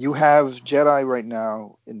 You have Jedi right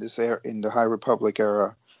now in the High Republic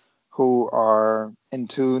era who are in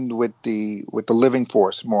tune with the living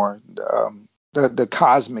Force more, the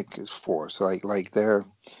cosmic Force, like they're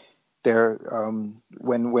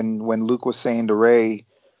when Luke was saying to Rey,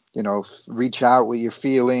 reach out with your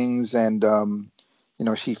feelings, and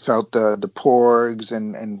she felt the porgs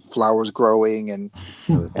and flowers growing and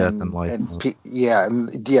death and life.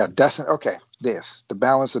 Death. Okay, the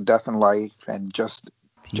balance of death and life, and just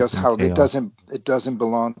how chaos. it doesn't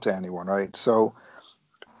belong to anyone, right? So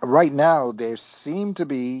right now that seems to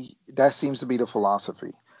be the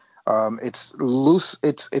philosophy. It's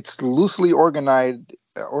loosely organized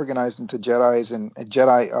into Jedi's and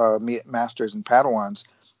Jedi masters and Padawans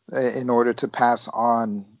in order to pass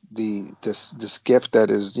on this gift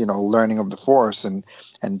that is learning of the Force and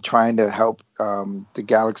trying to help the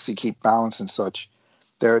galaxy keep balance and such.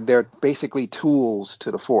 They're basically tools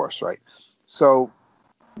to the Force, right? So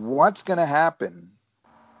what's going to happen?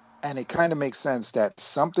 And it kind of makes sense that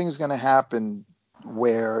something's going to happen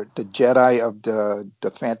where the Jedi of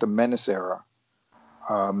the Phantom Menace era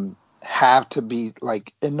have to be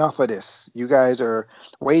like, enough of this. You guys are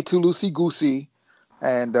way too loosey-goosey,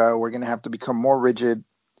 and we're going to have to become more rigid,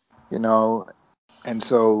 and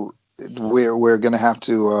so we're going to have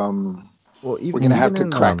to we're going to have to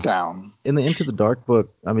crack down. In the Into the Dark book,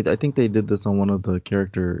 I mean, I think they did this on one of the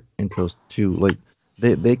character intros too. Like,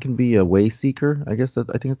 they can be a way seeker, I guess. I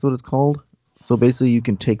think that's what it's called. So basically, you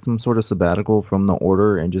can take some sort of sabbatical from the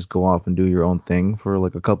order and just go off and do your own thing for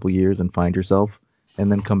like a couple years and find yourself,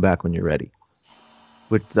 and then come back when you're ready.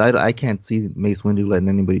 Which I can't see Mace Windu letting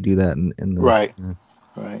anybody do that in the right.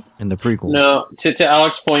 in the prequel. No, to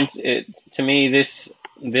Alex's point, to me this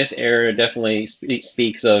era definitely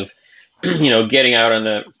speaks of getting out on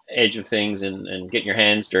the edge of things and getting your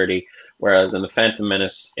hands dirty. Whereas in the Phantom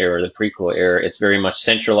Menace era, the prequel era, it's very much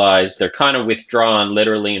centralized. They're kind of withdrawn,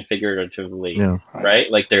 literally and figuratively, Yeah.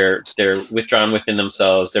 right? Like they're withdrawn within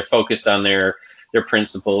themselves. They're focused on their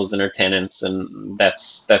principles and their tenets, and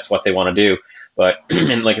that's what they want to do. But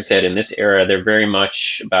and like I said, in this era, they're very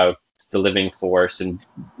much about the living force and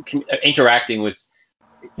interacting with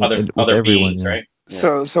With other everyone, beings, yeah. right?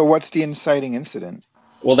 Yeah. So what's the inciting incident?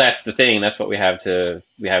 Well, that's the thing. That's what we have,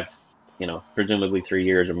 presumably 3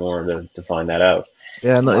 years or more to find that out.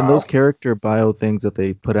 Yeah, and, and those Wow. character bio things that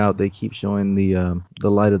they put out, they keep showing the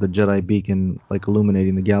light of the Jedi beacon like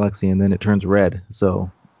illuminating the galaxy, and then it turns red.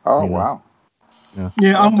 So, Oh, you know, wow. yeah. Yeah,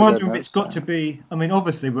 I don't I'm think I wondering if it's noticed got that. to be. I mean,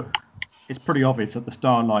 obviously, it's pretty obvious that the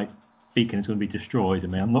Starlight Beacon is going to be destroyed. I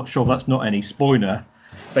mean, I'm not sure that's not any spoiler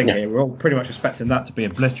thing Yeah. here. We're all pretty much expecting that to be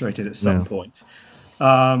obliterated at some Yeah. point.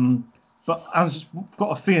 But I've just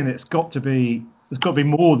got a feeling it's got to be. There's got to be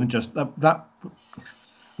more than just that.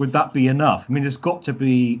 Would that be enough? I mean, there's got to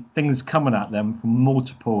be things coming at them from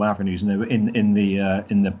multiple avenues. In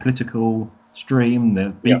the political stream, the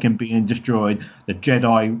beacon being destroyed, the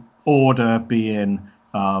Jedi Order being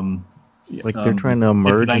Like they're trying to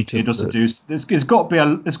emerge into manipulated or the. seduced. There's got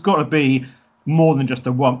to be more than just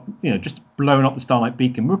just blowing up the Starlight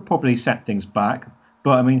Beacon would probably set things back.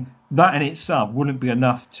 But I mean, that in itself wouldn't be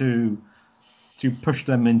enough to push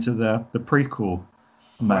them into the prequel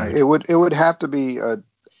mode. It would have to be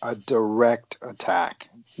a direct attack,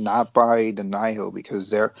 not by the Nihil, because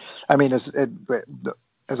they're. I mean, as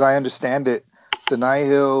I understand it, the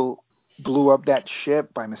Nihil blew up that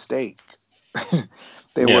ship by mistake.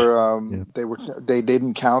 They Yeah. they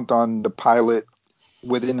didn't count on the pilot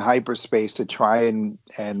within hyperspace to try and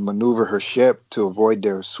maneuver her ship to avoid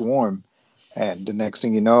their swarm, and the next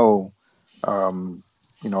thing you know,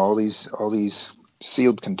 all these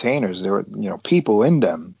sealed containers, there were people in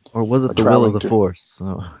them Or was are it the will of traveling the through. Force?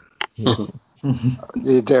 So, yeah.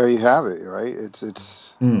 There you have it, right?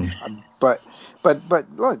 But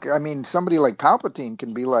look, I mean, somebody like Palpatine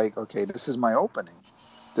can be like, okay, this is my opening.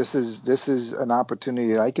 This is an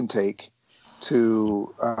opportunity that I can take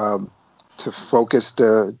to focus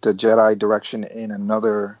the Jedi direction in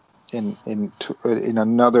another into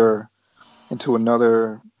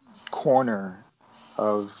another corner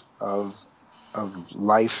of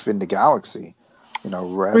life in the galaxy. I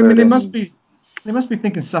Rather mean, than they must be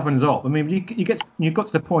thinking something's up. I mean, you got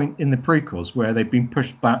to the point in the prequels where they've been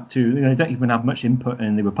pushed back to they don't even have much input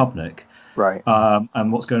in the Republic, right.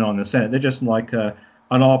 and what's going on in the Senate. They're just like an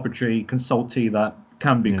arbitrary consultee that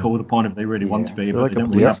can be Yeah. called upon if they really want to Yeah. be, They're but like they a don't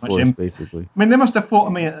really police have much force, input. basically. I mean, they must have thought.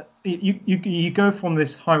 I mean, you go from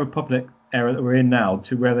this High Republic era that we're in now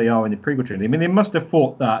to where they are in the prequel trilogy. I mean, they must have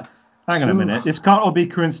thought that. Hang on a minute, this can't all be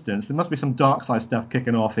coincidence. There must be some dark side stuff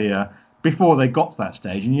kicking off here before they got to that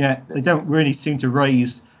stage, and yet they don't really seem to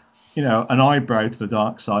raise, an eyebrow to the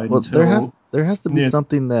dark side Well, until there has to be near.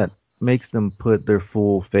 something that makes them put their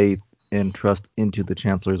full faith and trust into the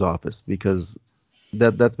Chancellor's office, because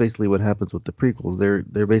that's basically what happens with the prequels.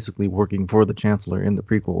 They're basically working for the Chancellor in the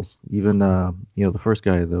prequels. Even the first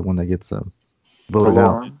guy, the one that gets voted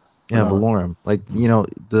out. Valorum. Yeah, Valorum. Like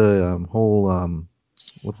the whole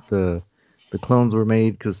what the clones were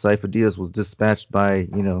made because Sifo Dyas was dispatched by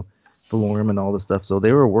Valorum and all this stuff. So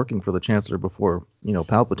they were working for the Chancellor before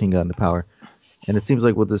Palpatine got into power. And it seems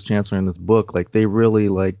like with this Chancellor in this book, like they really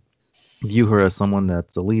like view her as someone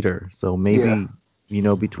that's a leader. So maybe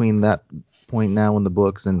between that point now in the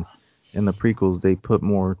books and in the prequels, they put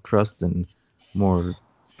more trust and more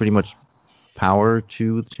pretty much power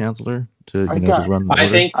to the Chancellor to I to got. run the I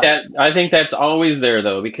order. think that's always there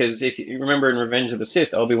though, because if you remember in Revenge of the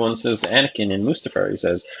Sith, Obi-Wan says to Anakin and Mustafar, he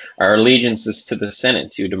says, "Our allegiance is to the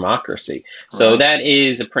Senate, to democracy." So Right. that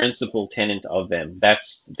is a principal tenet of them.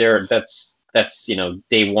 That's day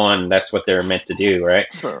one. That's what they're meant to do, right?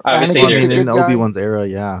 So Obviously, Well, I Anakin's they're, the mean, in good guy. Obi-Wan's era,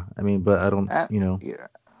 yeah. I mean, but I don't, Yeah.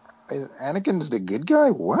 Anakin's the good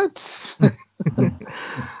guy. What?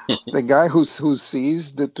 The guy who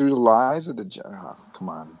sees through the lies of the. Come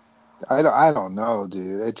on. I don't know,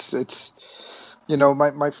 dude. It's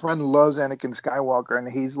my friend loves Anakin Skywalker,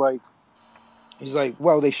 and he's like,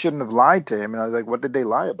 well, they shouldn't have lied to him. And I was like, what did they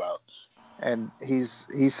lie about? And he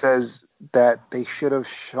says that they should have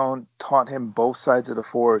taught him both sides of the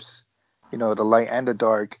Force, the light and the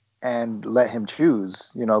dark, and let him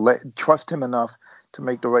choose. Trust him enough to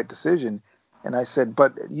make the right decision. And I said,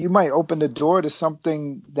 but you might open the door to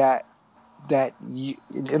something that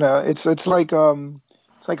it's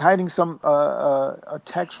like hiding some a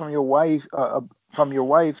text from your wife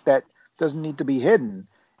that doesn't need to be hidden.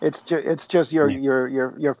 It's just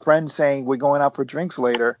your friend saying we're going out for drinks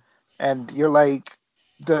later, and you're like,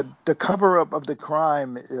 the cover up of the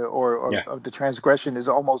crime or Yeah. of the transgression has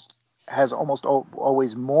almost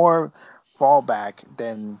always more fallback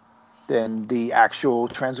than the actual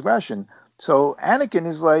transgression. So Anakin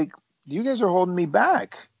is like, you guys are holding me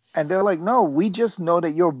back, and they're like, no, we just know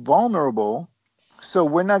that you're vulnerable. So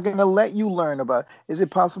we're not going to let you learn about. Is it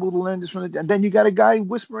possible to learn this from the? And then you got a guy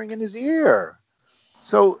whispering in his ear.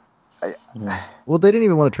 So, Well, they didn't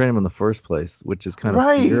even want to train him in the first place, which is kind of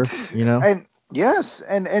right, fear, you know? and yes,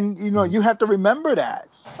 and you have to remember that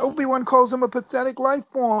Obi-Wan calls him a pathetic life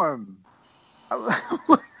form.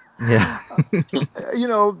 Yeah.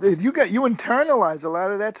 If you internalize a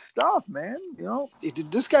lot of that stuff, man.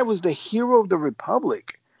 This guy was the hero of the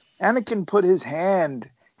Republic. Anakin put his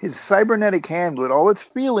cybernetic hand with all its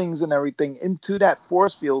feelings and everything into that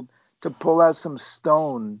force field to pull out some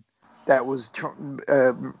stone that was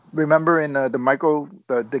remember in the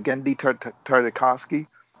Gendy Tartakovsky,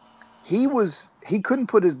 he couldn't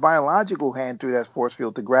put his biological hand through that force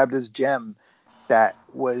field to grab this gem that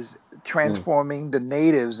was transforming the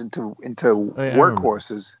natives into Oh, yeah, I remember.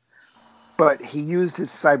 workhorses, but he used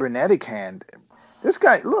his cybernetic hand. This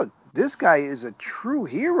guy is a true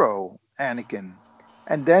hero, Anakin.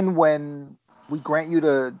 And then when we grant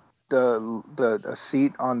you a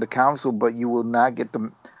seat on the council, but you will not get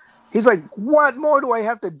the, he's like, what more do I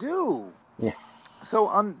have to do? Yeah.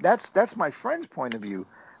 So that's my friend's point of view.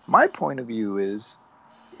 My point of view is,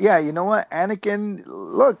 yeah, you know what, Anakin,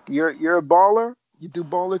 look, you're a baller. You do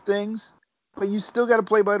baller things, but you still got to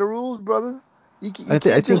play by the rules, brother. You I can't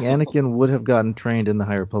think just. Anakin would have gotten trained in the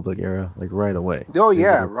High Republic era, like right away. Oh They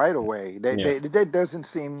yeah, would've- right away. Yeah. That doesn't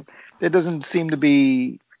seem to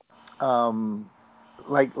be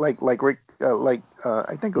like Rick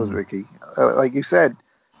I think it was Ricky, like you said,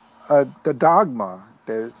 the dogma.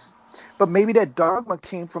 But maybe that dogma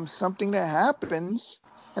came from something that happens,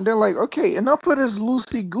 and they're like, okay, enough of this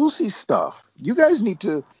loosey goosey stuff. You guys need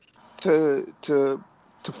to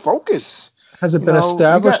focus. Has it You been know, you got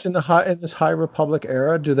established in this High Republic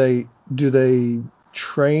era? Do they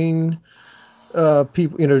train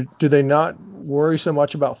people? Do they not worry so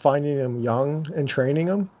much about finding them young and training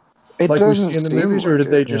them it like we doesn't see in the seem movies, or like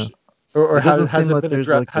did they it. Yeah. just, or It doesn't has seem it like been there's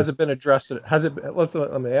addressed? like Has this. it been addressed?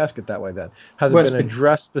 Let me ask it that way then. Has it Well, been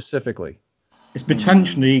addressed specifically? It's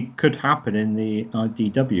potentially could happen in the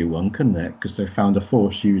IDW one, couldn't it? Because they found a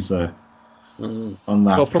Force user on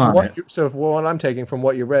that Well, planet. what I'm taking from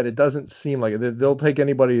what you read, it doesn't seem like it. They'll take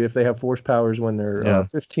anybody if they have force powers when they're Yeah.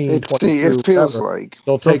 15, 22, It feels whatever. like.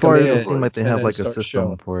 They'll So take them far, it in doesn't seem like they and have then like a start system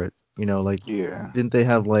showing. for it. Like Yeah. didn't they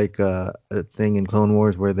have like a thing in Clone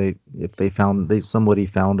Wars where if somebody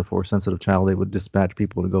found a force sensitive child, they would dispatch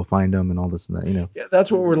people to go find them and all this and that. Yeah,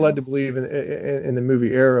 that's what we're led to believe in the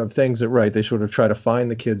movie era of things, that right, they sort of try to find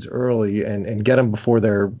the kids early and get them before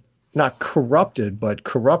they're not corrupted, but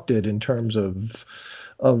corrupted in terms of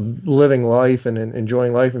living life and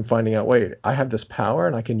enjoying life and finding out, wait, I have this power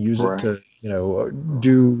and I can use it to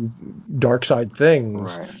do dark side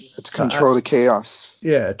things. Right. It's control the chaos.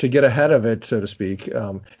 Yeah, to get ahead of it, so to speak.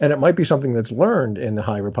 And it might be something that's learned in the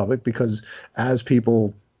High Republic, because as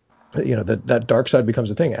people, that dark side becomes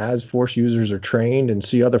a thing as Force users are trained and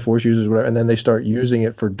see other Force users, whatever, and then they start using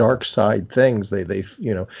it for dark side things. They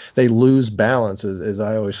lose balance, as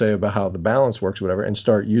I always say about how the balance works, whatever, and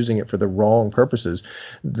start using it for the wrong purposes.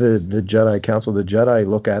 The Jedi Council, the Jedi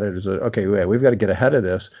look at it as okay, we've got to get ahead of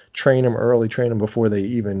this, train them early, train them before they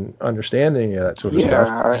even understand any of that sort of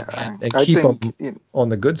stuff, and I keep think them on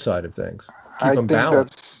the good side of things. Keep I them think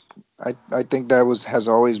balanced. I think that has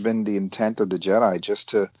always been the intent of the Jedi, just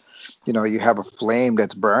to, you have a flame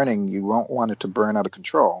that's burning, you won't want it to burn out of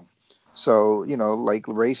control. So, like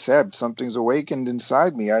Ray said, something's awakened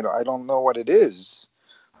inside me. I don't know what it is.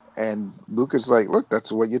 And Luke is like, look,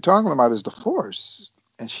 that's what you're talking about, is the Force.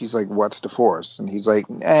 And she's like, what's the Force? And he's like,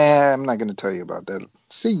 I'm not going to tell you about that.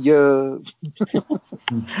 See ya.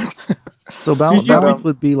 So Did you- balance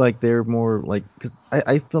would be like they're more like, because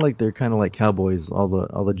I feel like they're kind of like cowboys, all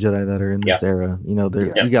the Jedi that are in this era.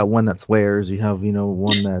 You got one that swears, you have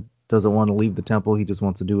one that doesn't want to leave the temple, he just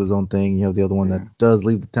wants to do his own thing. You have the other one that does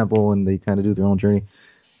leave the temple and they kind of do their own journey.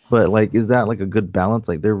 But like, is that like a good balance?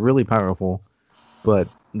 Like they're really powerful, but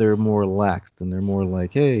they're more relaxed and they're more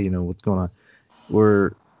like, hey, what's going on?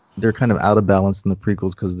 Where they're kind of out of balance in the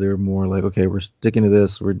prequels because they're more like, okay, we're sticking to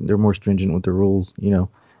this. They're more stringent with the rules,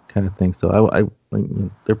 kind of thing. So I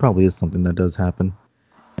there probably is something that does happen,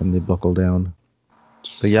 and they buckle down.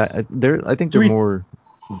 But yeah, I think they're more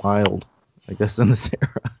wild, I guess, in this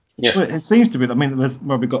era. Yeah. Well, it seems to be. I mean,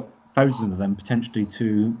 we've got thousands of them potentially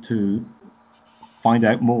to find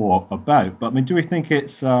out more about. But I mean, do we think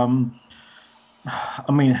it's? I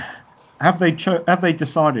mean, have they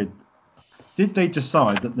decided? Did they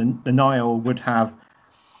decide that the Nile would have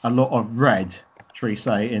a lot of red, shall we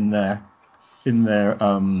say, in their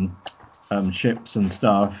ships and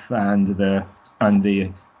stuff, and the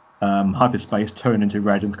hyperspace turn into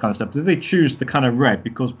red and kind of stuff? Did they choose the kind of red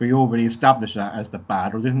because we already established that as the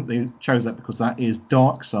bad, or didn't they chose that because that is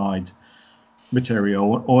dark side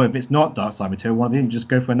material? Or if it's not dark side material, why didn't just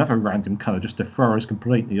go for another random color just to throw us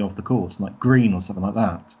completely off the course, like green or something like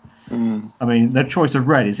that? I mean, their choice of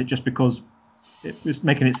red, is it just because it was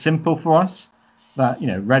making it simple for us that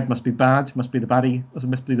red must be bad, must be the baddie,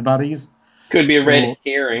 must be the baddies? Could be a red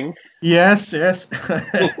herring. Yes. Yeah.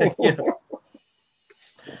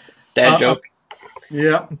 Dad joke.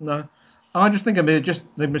 Yeah, no. I just think they're just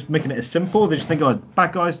making it as simple. They just think, oh,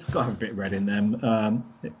 bad guys got to have a bit of red in them.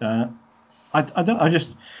 I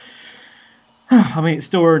mean, it's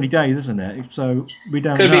still early days, isn't it? So we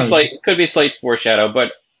don't know. Could be slight foreshadow,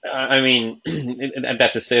 but I mean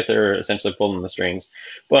that the Sith are essentially pulling the strings.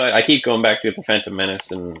 But I keep going back to the Phantom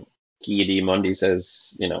Menace, and Ki Mundi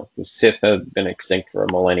says, the Sith have been extinct for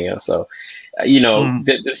a millennia. So,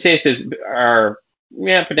 the Sith are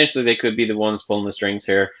potentially they could be the ones pulling the strings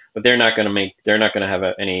here, but they're not going to have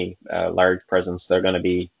any large presence. They're going to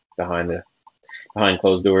be behind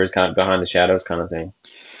closed doors, kind of behind the shadows, kind of thing.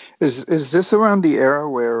 Is this around the era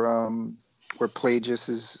where Plagueis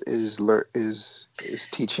is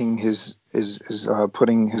teaching his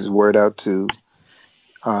putting his word out to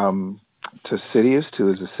Sidious, to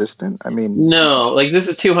his assistant? I mean, no, this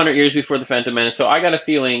is 200 years before the Phantom Menace, so I got a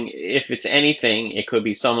feeling if it's anything, it could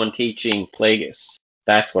be someone teaching Plagueis.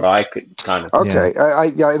 That's what I could kind of. Okay,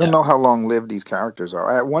 yeah. I don't know how long lived these characters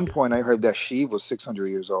are. At one point, I heard that Sheev was 600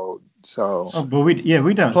 years old. So. Oh, but we don't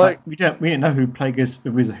know who Plagueis, if he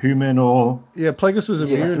was a human or. Yeah, Plagueis was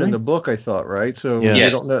immune in the book, I thought, right? So we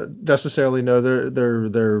don't necessarily know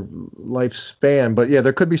their lifespan, but yeah,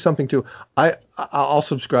 there could be something to. I'll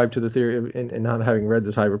subscribe to the theory of, in not having read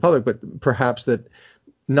this High Republic, but perhaps that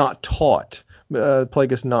not taught.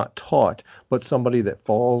 Plagueis not taught, but somebody that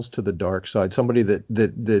falls to the dark side, somebody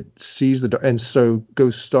that sees the dark and so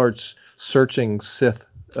starts searching Sith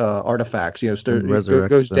artifacts,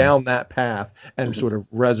 goes down that path and sort of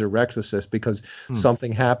resurrects the Sith because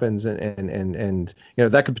something happens and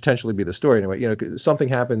that could potentially be the story anyway. Something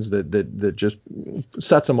happens that just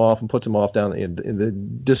sets him off and puts him off down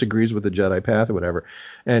and disagrees with the Jedi path or whatever,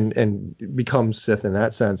 and becomes Sith in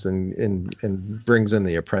that sense and brings in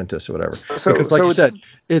the apprentice or whatever. Because like you said,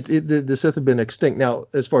 the Sith have been extinct now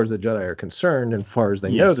as far as the Jedi are concerned, and as far as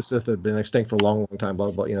they know, the Sith have been extinct for a long time.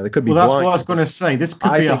 Blah blah. They could be. Well, that's what I was going to say. This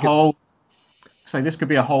could be a whole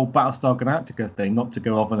Battlestar Galactica thing, not to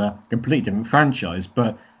go off on a completely different franchise,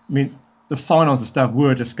 but I mean the Cylons and stuff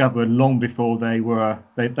were discovered long before they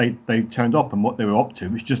turned up and what they were up to,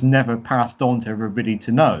 which just never passed on to everybody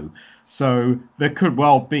to know. So there could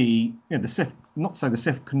well be the Sith. Not to say the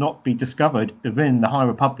Sith could not be discovered within the High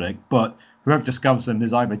Republic, but whoever discovers them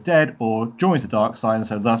is either dead or joins the dark side, and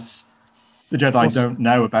so thus the Jedi don't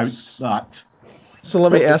know about that. So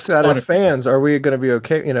let me ask that as fans, are we going to be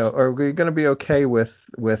okay? Are we going to be okay with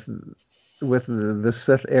the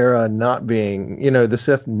Sith era not being, the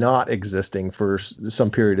Sith not existing for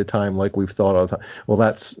some period of time, like we've thought all the time? Well,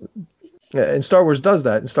 that's. And Star Wars does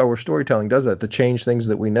that, and Star Wars storytelling does that, to change things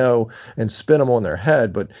that we know and spin them on their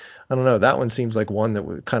head. But I don't know, that one seems like one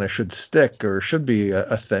that kind of should stick or should be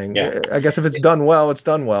a thing. Yeah. I guess if it's done well, it's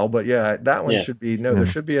done well. But yeah, that one should be there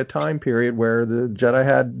should be a time period where the Jedi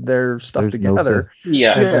had their stuff together.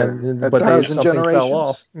 But something fell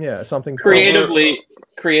off. Yeah, something creatively.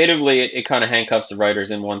 Creatively, it kind of handcuffs the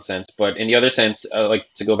writers in one sense, but in the other sense, like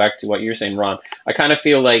to go back to what you're saying, Ron, I kind of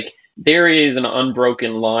feel like there is an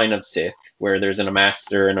unbroken line of Sith where there's a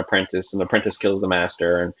master and apprentice, and the apprentice kills the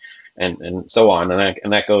master, and so on,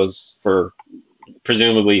 and that goes for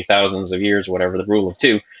presumably thousands of years, whatever the rule of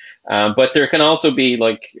two. But there can also be,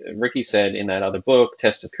 like Ricky said in that other book,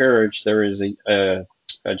 Test of Courage, there is a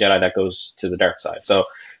Jedi that goes to the dark side. So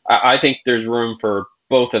I think there's room for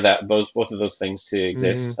both of those things to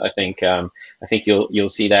exist. I think you'll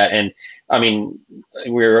see that, and I mean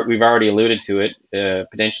we've already alluded to it.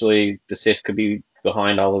 Potentially the Sith could be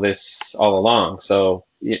behind all of this all along. So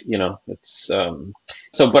it's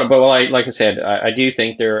but like I said, I do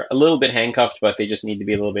think they're a little bit handcuffed, but they just need to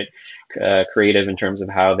be a little bit creative in terms of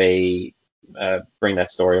how they bring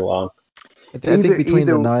that story along. I think between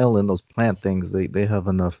the Nile and those plant things, they have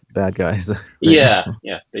enough bad guys. Yeah,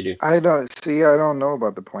 they do. I don't know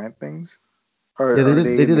about the plant things. They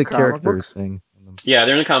did a character thing. Yeah,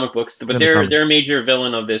 they're in the comic books, but they're a major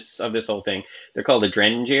villain of this whole thing. They're called the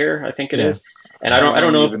Drengir, I think it is. And I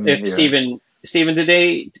don't know if Steven Steven,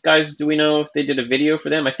 do we know if they did a video for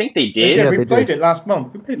them? I think they Yeah, did. we they played did. it last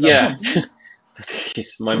month. We played it Yeah. last month.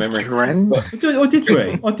 It's my memory. Dren? Or did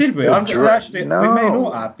we? Or did we? Actually, we may No.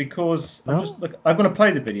 not have because No? I'm going to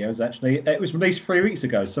play the videos. Actually, it was released 3 weeks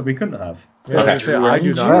ago, so we couldn't have. Yeah, Okay. say, I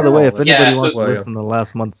do not. By the way, if recall it. anybody Yeah, wants so- to listen to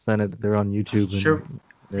last month's Senate, they're on YouTube. Should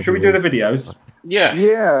and we do the videos? Yeah.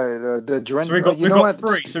 Yeah, the Dren. So we got you know what?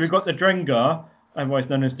 3. So we got the Drengar, otherwise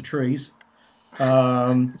known as the trees.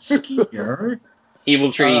 Skier.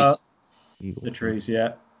 Evil trees. The trees,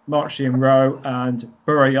 yeah. Marchian Row and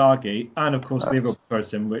Burayagi, and of course the other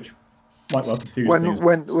person, which might well confuse things.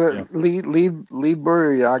 When leave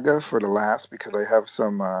Buryaga for the last because I have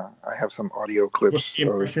some audio clips What's the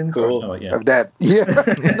impressions? Cool. Oh, yeah. of that. Yeah.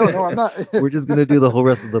 No, I'm not. We're just gonna do the whole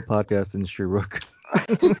rest of the podcast in Shuruk.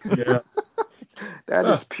 Yeah. That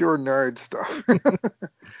is pure nerd stuff.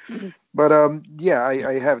 But yeah,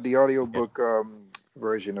 I have the audiobook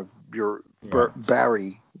version of your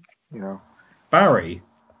Barry, you know. Barry.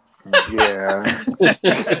 Yeah.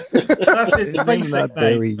 That's his His name's basic not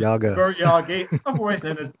name. Barry Yaga. Burayagi, otherwise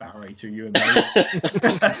known as Barry to you and me.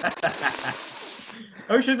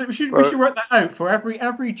 we should work that out for every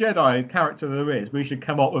Jedi character there is. We should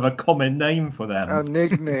come up with a common name for them. A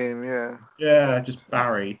nickname, yeah. Yeah, just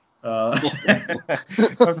Barry. For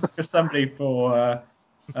somebody for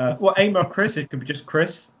Aim or Chris, it could be just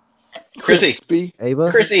Chris. Chrissy. Crispy.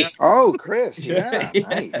 Ava? Chrissy. Oh, Chris. Yeah. Yeah,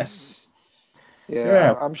 nice. Yeah,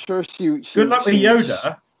 Yeah. I'm sure she. Good luck with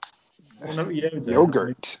Yoda. Good luck with Yoda.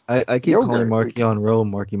 Yogurt. I keep calling Yogurt. Marky on roll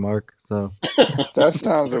Marky Mark, so That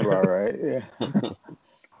sounds about right. Yeah.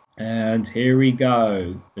 And here we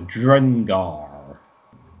go. The Drengar.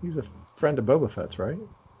 He's a friend of Boba Fett's, right?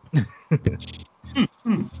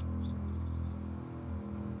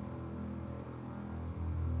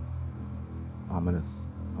 ominous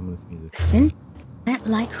music. Since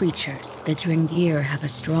plant-like creatures, the Drengir have a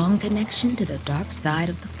strong connection to the dark side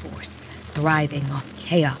of the Force, thriving off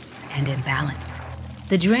chaos and imbalance.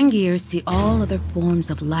 The Drengir see all other forms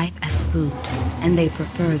of life as food, and they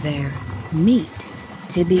prefer their meat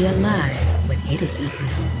to be alive when it is eaten.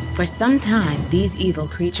 For some time, these evil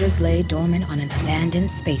creatures lay dormant on an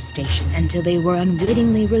abandoned space station until they were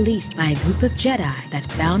unwittingly released by a group of Jedi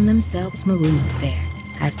that found themselves marooned there.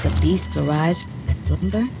 As the beasts arise from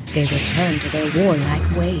slumber, they return to their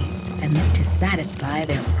warlike ways and look to satisfy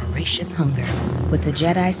their voracious hunger. With the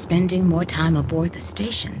Jedi spending more time aboard the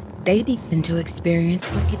station, they begin to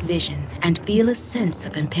experience wicked visions and feel a sense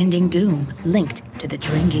of impending doom linked to the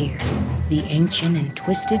Drengir. The ancient and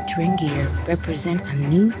twisted Drengir represent a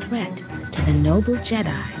new threat to the noble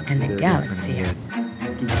Jedi and the galaxy. Have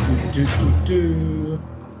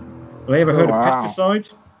you ever heard Wow. of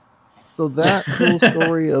pesticide? So that whole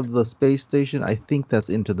story of the space station, I think that's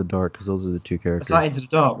Into the Dark because those are the two characters. It's that Into the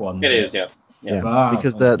Dark one. It is, yeah. Yeah, Wow.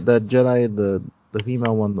 because that Jedi, the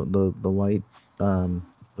female one, the white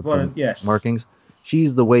with Well, the yes. markings,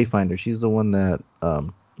 she's the Wayfinder. She's the one that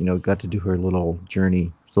got to do her little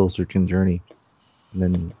journey, soul searching journey, and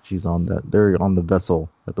then she's on that. They're on the vessel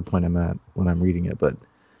at the point I'm at when I'm reading it, but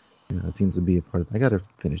it seems to be a part of. I gotta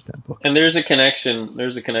finish that book. And there's a connection.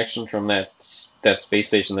 There's a connection from that space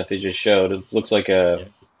station that they just showed. It looks like a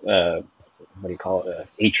what do you call it? A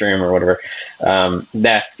atrium or whatever.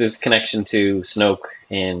 That's this connection to Snoke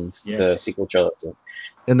and the sequel trilogy.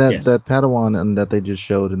 And that Padawan and that they just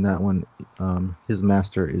showed in that one, his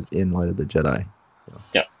master is in Light of the Jedi. So.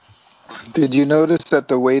 Yeah. Did you notice that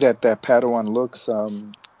the way that Padawan looks?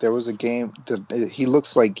 There was a game that he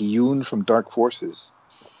looks like Yoon from Dark Forces.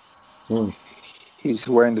 He's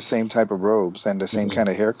wearing the same type of robes and the same kind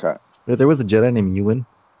of haircut. There was a Jedi named Ewan.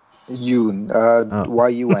 Yoon,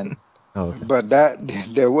 Y-U-N. Oh, okay. But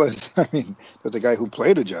there's a guy who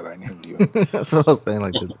played a Jedi named Yoon. That's what I was saying.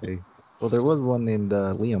 Well, there was one named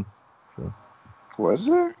Liam. So. Was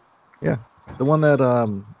there? Yeah, the one that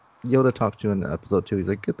Yoda talks to in episode 2. He's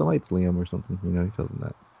like, "Get the lights, Liam," or something. He tells him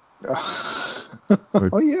that.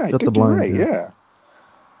 Oh yeah, I think you're right. Yeah.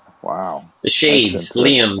 Wow. The Shades,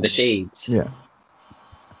 Liam, the Shades. Yeah.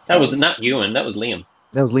 That was not Ewan. That was Liam.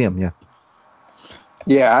 That was Liam. Yeah.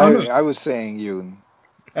 Yeah, I was saying Yoon.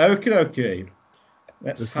 Okay.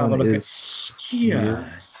 Let's This have one a look is at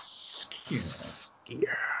Skier.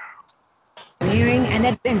 Daring and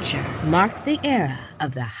adventure marked the era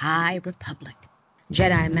of the High Republic.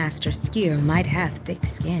 Jedi Master Skier might have thick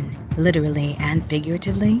skin, literally and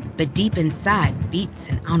figuratively, but deep inside beats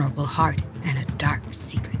an honorable heart and a dark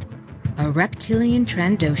secret. A reptilian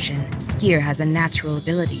Trandoshan, Skier has a natural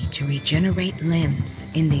ability to regenerate limbs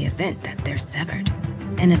in the event that they're severed,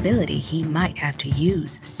 an ability he might have to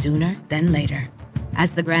use sooner than later.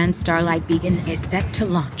 As the Grand Starlight Beacon is set to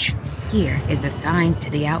launch, Skier is assigned to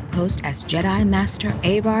the outpost as Jedi Master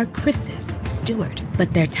Avar Chris's steward.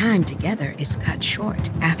 But their time together is cut short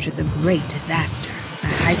after the Great Disaster, a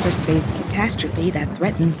hyperspace catastrophe that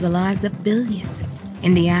threatens the lives of billions.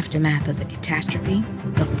 In the aftermath of the catastrophe,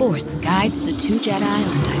 the Force guides the two Jedi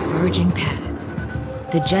on diverging paths.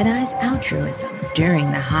 The Jedi's altruism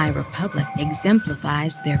during the High Republic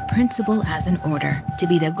exemplifies their principle as an order to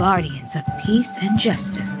be the guardians of peace and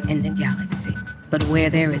justice in the galaxy. But where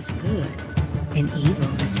there is good, an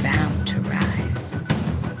evil is bound to rise.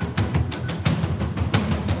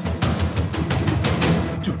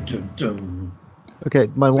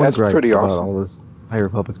 Okay, my one That's gripe pretty about awesome. all this High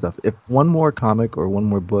Republic stuff. If one more comic or one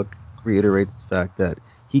more book reiterates the fact that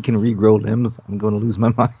he can regrow limbs, I'm going to lose my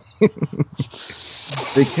mind. They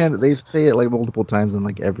say it like multiple times in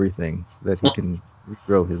like everything that he can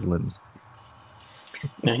regrow his limbs.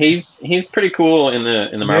 And he's pretty cool in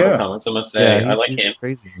the Marvel Yeah. comics, I must say. Yeah, I like he's him.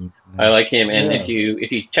 crazy. I like him, and Yeah.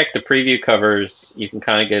 if you check the preview covers, you can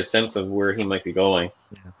kind of get a sense of where he might be going.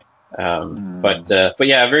 But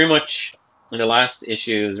yeah, very much. In the last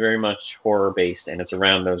issue is very much horror based, and it's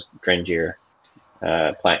around those Drengir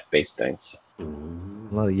plant based things. A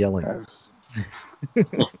lot of yelling. Yes. I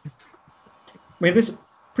mean, this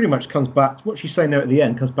pretty much comes back. What she's saying there at the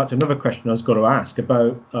end comes back to another question I was going to ask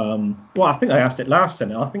about. Well, I think I asked it last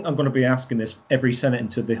Senate. I think I'm going to be asking this every Senate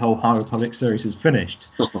until the whole High Republic series is finished,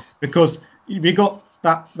 because we got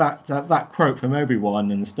that quote from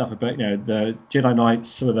Obi-Wan and stuff about the Jedi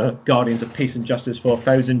Knights were the guardians of peace and justice for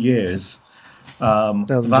 1,000 years.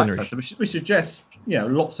 Generations. Which suggests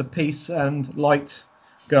lots of peace and light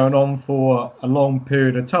going on for a long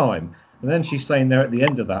period of time. And then she's saying there at the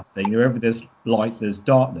end of that thing, wherever there's light, there's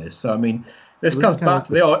darkness. So I mean, this comes back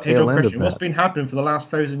to the age-old question: what's been happening for the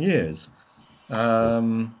last 1,000 years?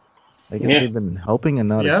 I guess they've been helping and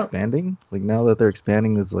not expanding. Like now that they're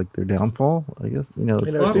expanding, it's like their downfall. I guess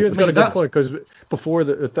Steven's got a good point, because before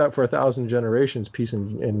for 1,000 generations, peace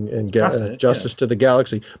and justice to the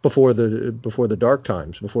galaxy before the dark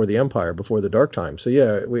times, before the Empire, before the dark times. So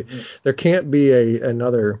there can't be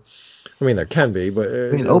another. I mean, there can be, but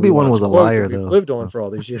Obi-Wan was a liar, we've lived on for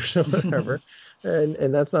all these years or whatever.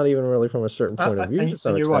 And that's not even really from a certain point of view to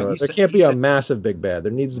some extent. Right. There can't be a massive big bad.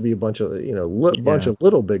 There needs to be a bunch of bunch of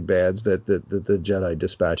little big bads that the Jedi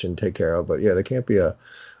dispatch and take care of. But there can't be a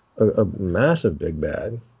massive big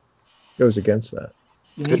bad. Goes against that.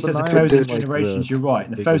 He says 1,000 generations. You're right.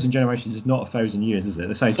 And 1,000 generations is not 1,000 years, is it?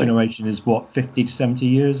 They say generation is what, 50 to 70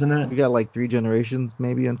 years, isn't it? We got like 3 generations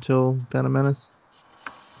maybe until Phantom Menace.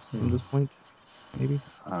 From this point, maybe.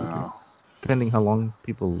 Depending how long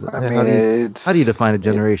people live. How do you define a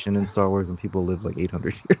generation in Star Wars when people live like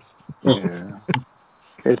 800 years? Yeah,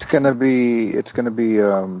 it's gonna be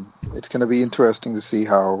interesting to see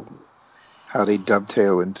how they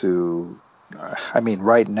dovetail into. I mean,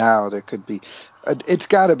 right now there could be. It's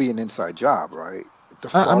got to be an inside job, right?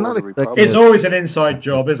 I'm not expecting. It's always an inside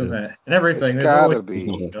job, isn't it? And everything. It's gotta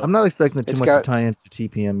be. I'm not expecting too much to tie into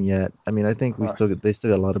TPM yet. I mean, I think they still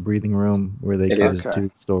got a lot of breathing room where they can just do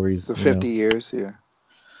stories. The 50 years,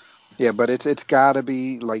 yeah, but it's gotta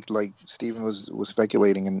be like Stephen was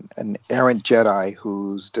speculating, an errant Jedi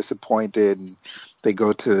who's disappointed, and they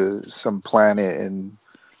go to some planet and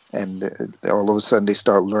all of a sudden they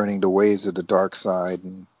start learning the ways of the dark side.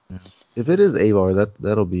 And if it is Avar,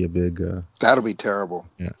 that'll be a big. That'll be terrible.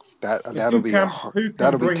 Yeah. That'll be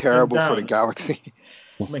terrible for the galaxy.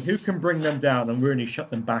 I mean, who can bring them down and really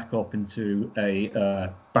shut them back up into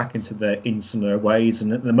back into their insular ways?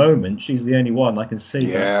 And at the moment, she's the only one I can see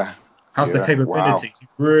that has the capability to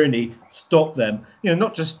really stop them.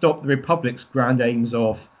 Not just stop the Republic's grand aims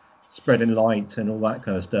of spreading light and all that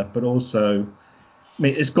kind of stuff, but also, I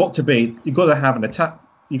mean, you've got to have an attack.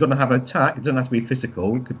 You've got to have an attack. It doesn't have to be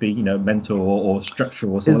physical. It could be, mental or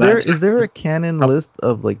structural or something. Is there a canon list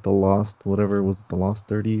of like the Lost, whatever was it, the Lost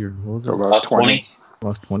 30 or what was it? The Lost 20.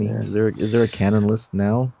 Lost 20. Yeah. Is there a canon list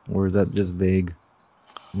now, or is that just vague?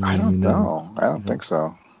 I don't know. I don't think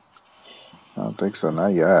so.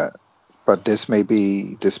 Not yet. But this may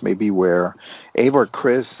be where Avar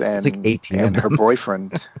Chris and her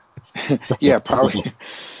boyfriend. Yeah, probably.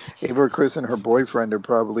 Avar Chris and her boyfriend are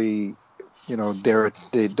probably. They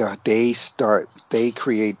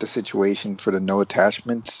create the situation for the no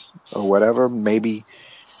attachments or whatever. Maybe,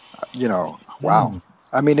 wow.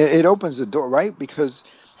 I mean, it opens the door, right? Because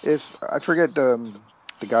if I forget the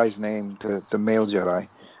guy's name, the male Jedi,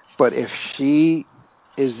 but if she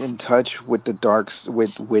is in touch with the darks,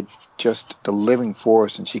 with just the living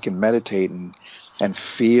force, and she can meditate and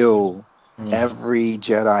feel every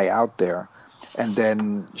Jedi out there, and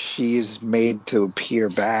then she's made to appear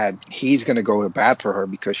bad. He's going to go to bat for her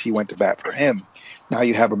because she went to bat for him. Now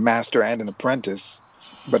you have a master and an apprentice,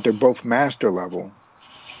 but they're both master level.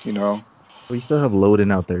 You know, We still have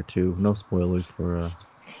Loden out there too. No spoilers for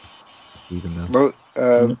Steven though.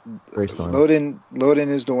 Very strong. Loden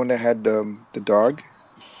is the one that had the dog.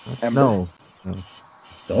 Ember? No.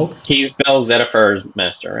 Dog? He's Bel Zetifar's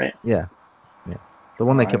master, right? Yeah. The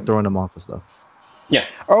one that kept throwing him off of stuff. Yeah.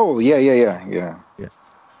 Oh, yeah.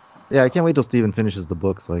 Yeah, I can't wait till Steven finishes the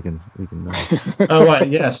book so we can. Oh right,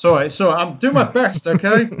 yeah. Sorry. I'm doing my best.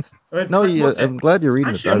 Okay. No, I'm glad you're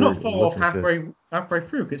reading it. Actually, I'm not far off halfway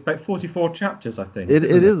through. It's about 44 chapters, I think. It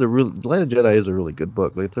is a real. Light of Jedi is a really good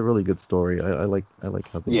book. It's a really good story. I like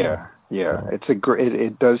how they. Yeah. It's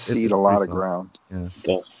it does seed a lot of ground. Yeah. It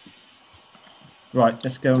does. Right.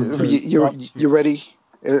 Let's go on to. You ready?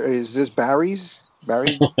 Is this Barry's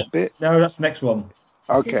bit? No, that's the next one.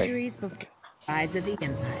 Okay. Centuries before the rise of the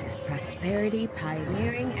Empire, prosperity,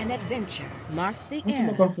 pioneering, and adventure marked the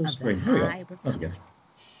era of the High Republic.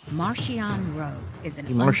 Marchion Rogue is an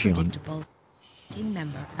unpredictable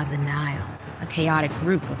member of the Nile, a chaotic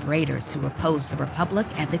group of raiders who oppose the Republic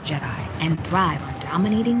and the Jedi and thrive on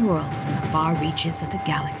dominating worlds in the far reaches of the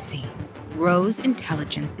galaxy. Roe's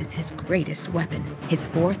intelligence is his greatest weapon. His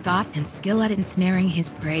forethought and skill at ensnaring his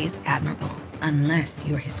prey is admirable, unless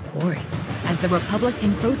you're his quarry. As the Republic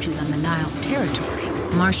encroaches on the Nile's territory,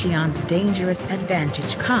 Marchion's dangerous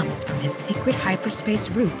advantage comes from his secret hyperspace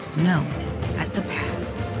routes known as the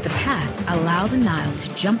Paths. The Paths allow the Nile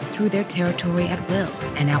to jump through their territory at will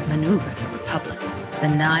and outmaneuver the Republic. The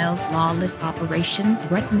Nile's lawless operation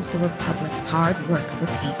threatens the Republic's hard work for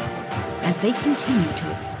peace. As they continue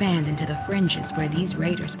to expand into the fringes where these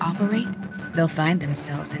raiders operate, they'll find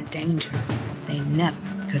themselves in dangers they never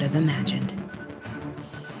could have imagined.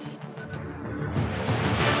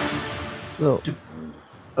 So,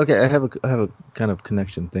 okay, I have a kind of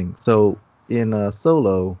connection thing. So in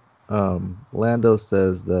Solo, Lando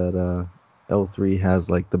says that L3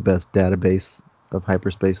 has like the best database of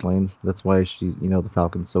hyperspace lanes. That's why the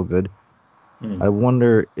Falcon's so good. I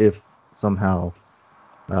wonder if somehow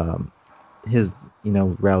his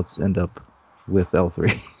routes end up with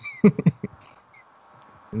L3.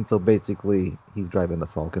 And so basically he's driving the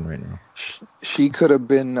Falcon right now. She could have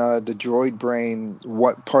been the droid brain.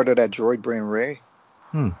 What part of that droid brain, Ray?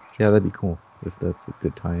 Yeah, that'd be cool if that's a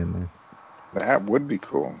good tie-in there. That would be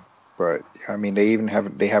cool. But I mean, they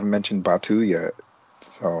haven't mentioned Batu yet.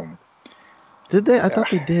 So did they? I thought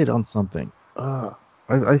they did on something. I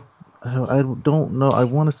don't know. I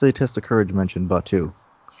want to say Test of Courage mentioned Batu.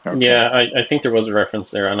 Okay. Yeah, I think there was a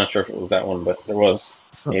reference there. I'm not sure if it was that one, but there was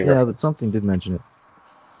a reference. Something did mention it.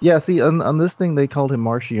 Yeah, see, on this thing they called him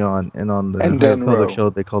Marchion, and on the High Republic show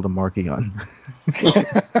they called him Marchion.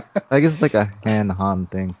 I guess it's like a Han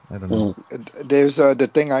thing. I don't know. There's the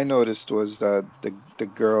thing I noticed was the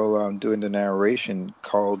girl doing the narration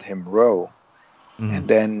called him Ro, and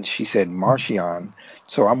then she said Marchion.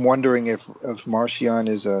 So I'm wondering if Marchion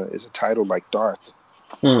is a title like Darth.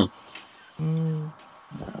 But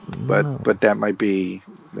that might be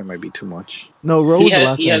too much. No, Ro was the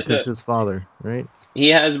last one because his father, right? He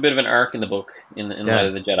has a bit of an arc in the book in Light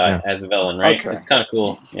of the Jedi as a villain, right? Okay. It's kind of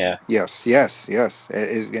cool. Yeah. Yes.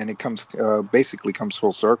 And it comes basically comes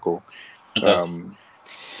full circle. It does.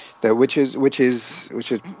 That which is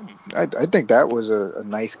I think that was a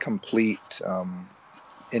nice complete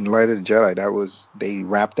in Light of the Jedi. They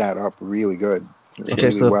wrapped that up really good. Okay,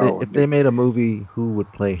 really so if they made a movie, who would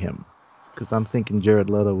play him? Because I'm thinking Jared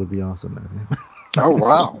Leto would be awesome. Oh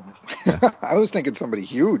wow! I was thinking somebody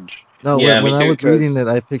huge. No, when I was reading it,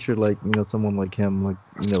 I pictured someone like him,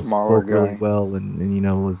 smaller spoke guy. really well and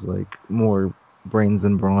was like more brains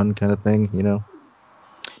and brawn kind of thing.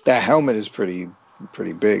 That helmet is pretty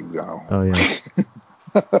big though. Oh yeah.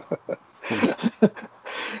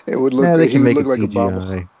 It would look. They he can would make look it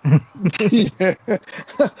like CGI. Yeah.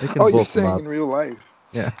 Oh, you're saying in real life?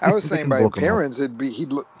 Yeah. I was saying by appearance,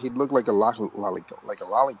 he'd look like a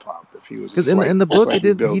lollipop if he was. Because in the book, he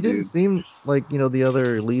didn't seem like the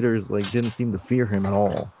other leaders didn't seem to fear him at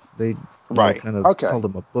all. They kind of called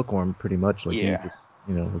him a bookworm pretty much. He just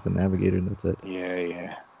was a navigator and that's it.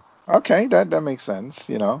 Yeah. Okay, that makes sense.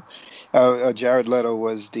 Jared Leto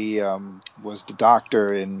was the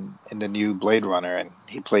doctor in the new Blade Runner, and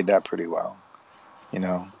he played that pretty well.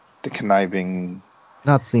 The conniving.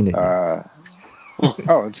 Not seen it.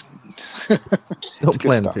 It's. Don't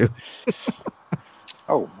plan to.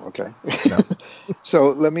 Oh, okay. No.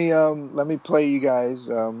 So let me play you guys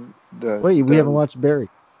we haven't watched Barry.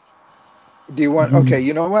 Do you want? Okay,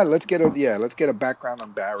 you know what? Let's get a background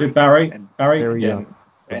on Barry. Barry. And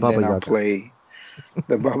then I'll play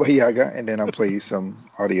the Baba Yaga, and then I'll play you some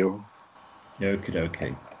audio.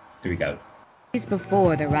 Okay. Here we go.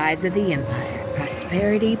 Before the rise of the Empire,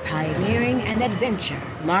 prosperity, pioneering, and adventure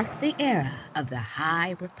marked the era of the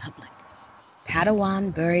High Republic.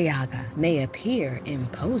 Padawan Buryaga may appear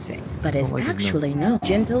imposing, but is actually no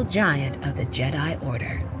gentle giant of the Jedi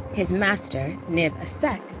Order. His master, Nib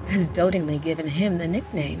Assek, has dotingly given him the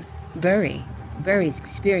nickname Buri. Buri's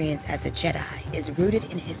experience as a Jedi is rooted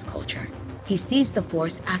in his culture. He sees the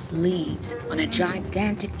Force as leaves on a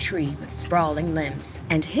gigantic tree with sprawling limbs,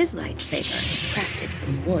 and his lightsaber is crafted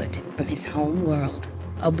from wood from his home world.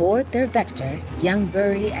 Aboard their Vector, young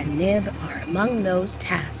Buri and Nib are among those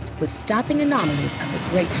tasked with stopping anomalies of the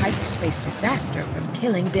great hyperspace disaster from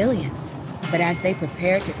killing billions. But as they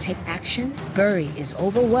prepare to take action, Buri is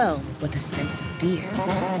overwhelmed with a sense of fear.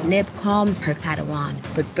 Nib calms her Padawan,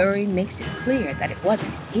 but Buri makes it clear that it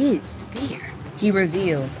wasn't his fear. He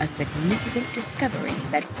reveals a significant discovery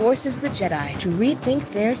that forces the Jedi to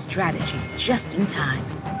rethink their strategy just in time.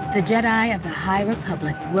 The Jedi of the High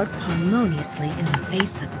Republic work harmoniously in the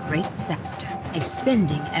face of great disaster,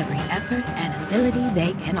 expending every effort and ability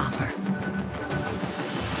they can offer.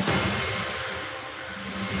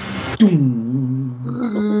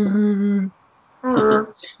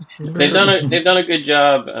 They've done a good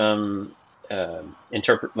job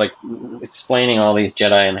explaining all these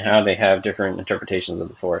Jedi and how they have different interpretations of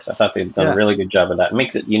the Force. I thought they've done a really good job of that. It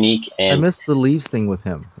makes it unique. And I missed the leaves thing with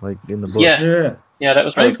him, like in the book. Yeah, that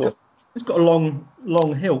was really cool. He's got a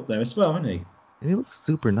long hilt there as well, hasn't he? And he looks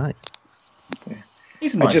super nice.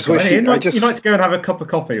 He's a nice guy. You'd like to go and have a cup of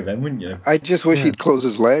coffee with him, wouldn't you? I just wish he'd close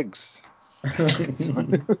his legs.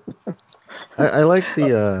 I like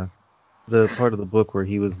the part of the book where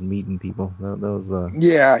he was meeting people. That was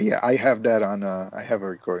Yeah. I have that on. I have a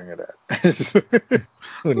recording of that.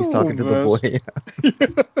 when he's talking to the boy.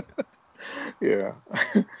 Yeah.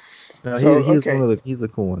 No, So, he's one of the. He's a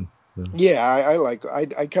cool one. So. Yeah,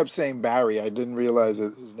 I kept saying Barry. I didn't realize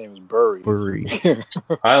that his name is Buri.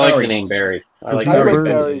 I like the name Barry. I like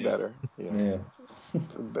Barry better. Yeah.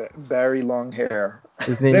 Barry long hair.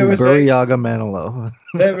 His name is Buryaga Manilow.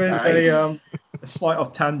 There was a slight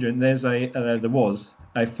off tangent. There was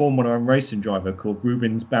a Formula 1 racing driver called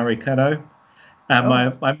Rubens Barrichello. And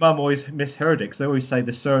my mum always misheard it because they always say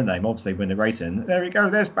the surname, obviously, when they're racing. There we go,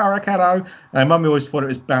 there's Barrichello. And mum always thought it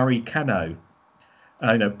was Barry Cano.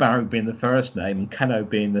 Barry being the first name and Cano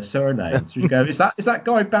being the surname. So you go, is that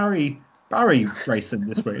guy Barry racing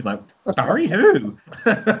this week? It's like, Barry who?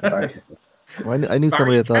 Nice. Well, I knew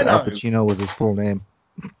somebody that thought Al Pacino was his full name.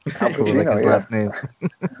 Al Pacino, like his last name.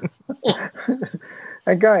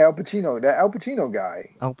 That guy, Al Pacino, that Al Pacino guy.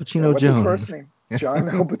 Al Pacino what's Jones. His first name? John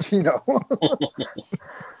Al Pacino.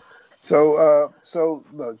 So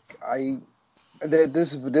look,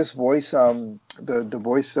 this voice, the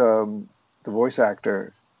voice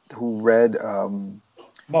actor who read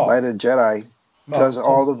Light of Jedi does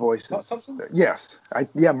all the voices. Yes,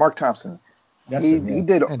 Mark Thompson. He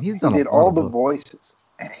did all the voices.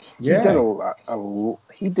 He did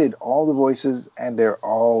he did all the voices, and they're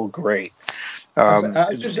all great.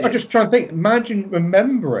 I just trying to think. Imagine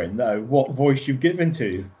remembering though what voice you've given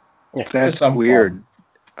to. That's weird.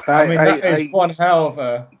 That is one hell of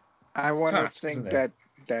a. I want to think that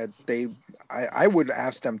they. I would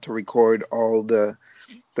ask them to record all the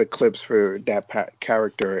clips for that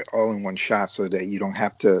character all in one shot, so that you don't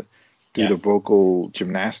have to do the vocal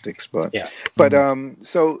gymnastics. But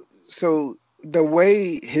so the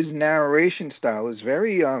way his narration style is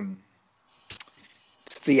very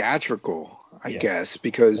theatrical, I guess,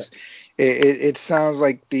 because it sounds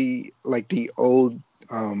like the old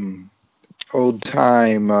time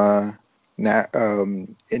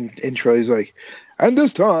intro. He's like, and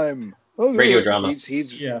this time radio drama. He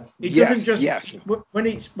doesn't just when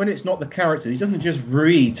it's not the character. He doesn't just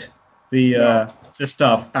read the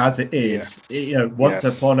stuff as it is. Once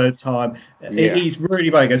upon a time. He's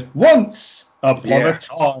really bad. He goes, once upon a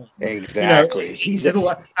time. Exactly.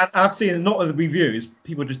 And I've seen a lot of the reviews.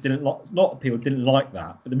 People just didn't like. A lot of people didn't like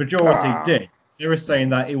that, but the majority did. They were saying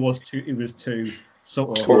that it was too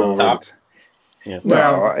sort of over the top.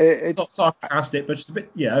 Well, it's not sarcastic, but just a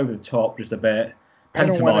bit over the top, just a bit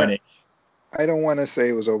pantomime-ish. I don't want to say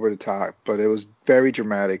it was over the top, but it was very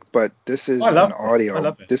dramatic. But this is an audio. I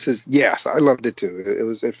love it. This is I loved it too.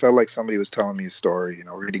 It felt like somebody was telling me a story,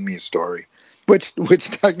 reading me a story, which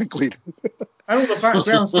technically. And all the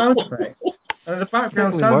background sound effects. And the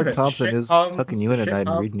background sound Mark effects. Thompson is tucking you in at night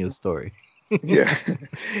and reading you a story. Yeah,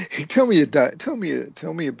 tell me a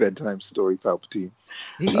bedtime story, Palpatine.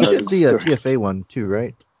 He did the TFA one too,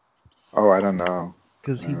 right? Oh, I don't know.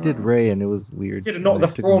 Because he did Ray, and it was weird. He did not the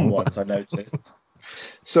From ones, I noticed.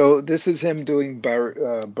 So this is him doing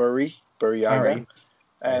Buriaga, Barry.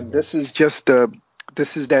 and this is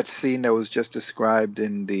that scene that was just described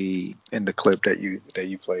in the clip that you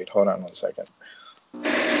played. Hold on 1 second. 4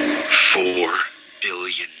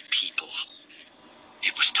 billion people.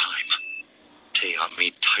 It was time.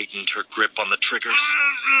 Teami tightened her grip on the triggers.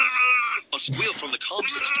 A squeal from the comm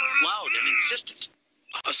system, loud and insistent.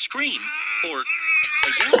 A scream, or a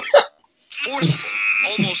yell. Forceful,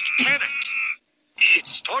 almost panicked. It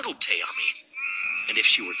startled Teami. And if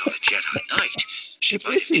she were not a Jedi Knight, she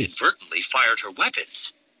might have inadvertently fired her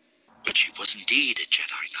weapons. But she was indeed a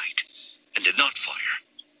Jedi Knight, and did not fire.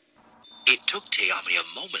 It took Teami a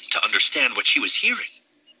moment to understand what she was hearing.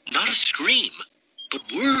 Not a scream,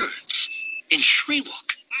 but words in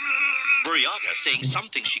Shriwook. Buriaga saying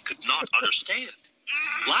something she could not understand.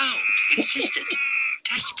 Loud, insistent,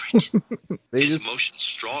 desperate. His emotions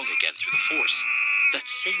strong again through the Force. That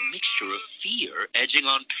same mixture of fear edging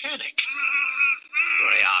on panic.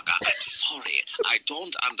 Buriaga, I'm sorry. I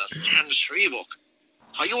don't understand Shriwook.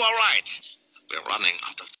 Are you all right? We're running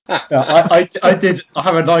out of... I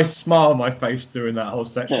have a nice smile on my face during that whole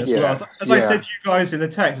section as well. As I said to you guys in the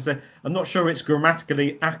text, I said, I'm not sure it's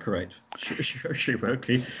grammatically accurate.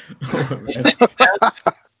 Shriwook.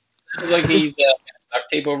 It's like he's duct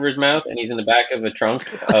tape over his mouth and he's in the back of a trunk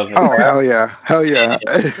of a Oh, car. hell yeah.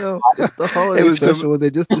 No, it's the holiday special when they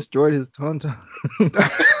just destroyed his tauntaun.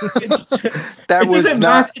 It doesn't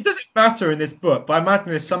matter in this book, but I imagine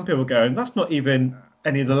there's some people going, that's not even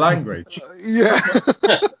any of the language. Yeah.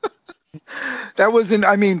 That wasn't,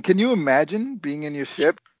 I mean, can you imagine being in your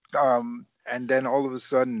ship and then all of a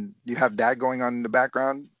sudden you have that going on in the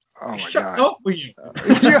background? Oh my Shut God. up with you.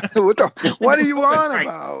 Yeah, what are you on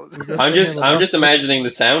about? I'm just imagining the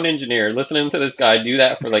sound engineer listening to this guy do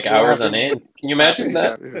that for like hours on end. Can you imagine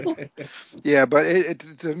that? Yeah, but it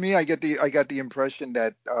to me, I got the impression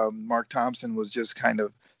that Mark Thompson was just kind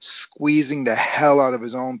of squeezing the hell out of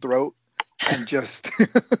his own throat and just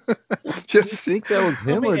You think that was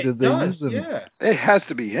him, or did they use him? Yeah. It has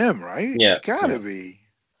to be him, right? Yeah, It gotta be.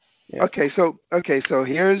 Yeah. Okay, so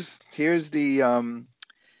here's the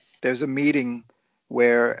there's a meeting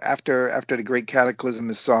where after the Great Cataclysm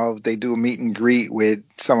is solved, they do a meet and greet with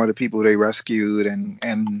some of the people they rescued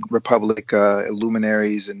and Republic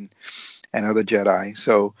luminaries and other Jedi.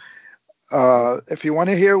 So if you want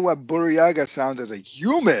to hear what Buriaga sounds as a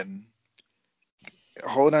human,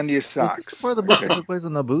 hold on to your socks. Is this part of the book that took place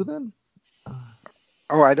on Naboo then?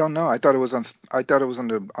 Oh, I don't know. I thought it was on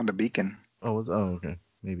the Beacon. Okay,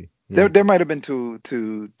 maybe. Yeah. There might have been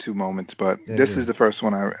two moments, but this is the first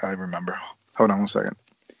one I remember. Hold on 1 second.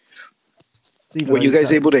 Steven, were you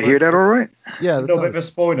guys able to hear that all right? Yeah. A little bit of a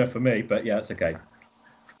spoiler for me, but yeah, it's okay.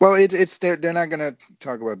 Well, it's they're not gonna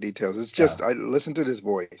talk about details. It's just I listen to this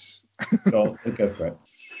voice. Go for it.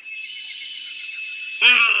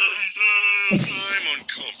 I'm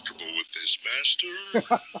uncomfortable with this, Master.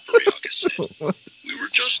 Buriaga said. We were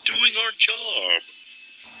just doing our job.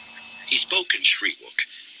 He spoke in Shriwook,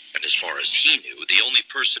 and as far as he knew, the only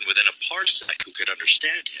person within a parsec who could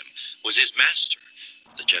understand him was his master,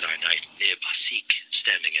 the Jedi Knight Nib Hasik,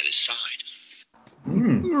 standing at his side.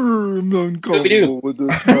 I'm uncomfortable with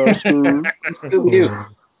this, Master.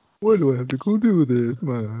 Why do I have to go do this,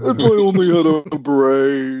 man? If I only had a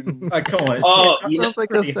brain. Come on, sounds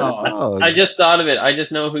like a dog. I just thought of it. I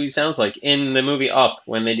just know who he sounds like in the movie Up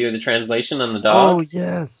when they do the translation on the dog. Oh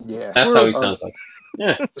yes, yeah, that's how he sounds like.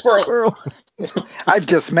 Yeah, squirrel. I've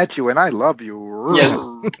just met you and I love you. Yes.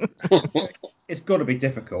 It's got to be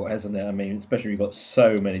difficult, hasn't it? I mean, especially you've got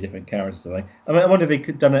so many different characters today. I mean, I wonder if he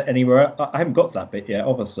could have done it anywhere. I haven't got to that bit yet,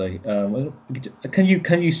 obviously. Can you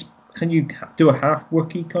do a half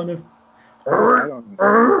Wookiee kind of? I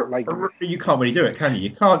don't like. You can't really do it, can you?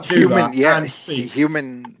 You can't do human, that. yeah, and speak.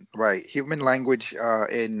 human, right? Human language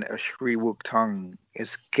in a Shriwook tongue,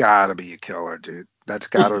 it's gotta be a killer, dude. That's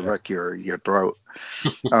gotta wreck your throat.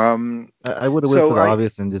 I would have went for the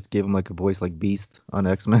obvious and just gave him like a voice like Beast on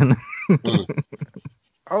X-Men.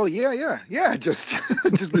 Oh yeah. Just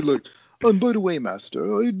be like, and by the way,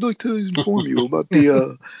 Master, I'd like to inform you about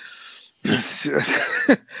the.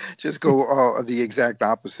 Just go the exact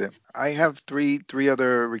opposite. I have three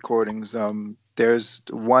other recordings. There's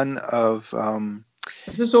one of.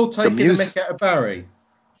 Is this all taking a mick out of Barry?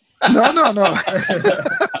 No.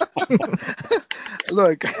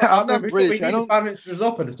 Look, I'm not British. We need to balance this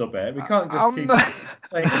up a little bit. We can't just keep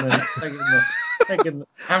taking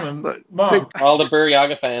Mark. All the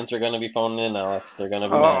Buriaga fans are going to be phoning in, Alex. They're going to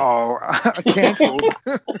be mad. Canceled.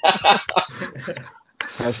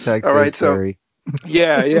 Hashtag all right, Barry.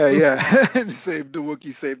 Yeah. Save the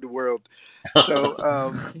Wookiee, save the world.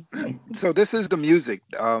 So this is the music,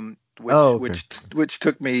 which Oh, okay. which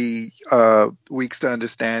took me weeks to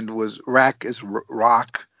understand. Was rack is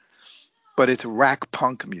rock, but it's rack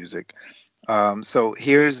punk music. So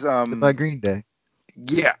here's By Green Day.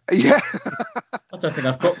 yeah. I don't think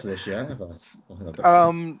I've got to this yet, have I? I think I've got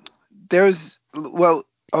to. There's well.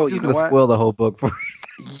 Oh, He's you know gonna what? spoil the whole book for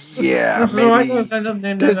you. Yeah, That's all right. maybe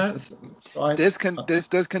No. this Right. this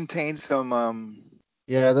does contain some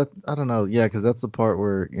Yeah, I don't know. Yeah, because that's the part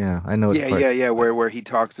where I know it's part. where he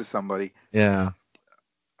talks to somebody. Yeah.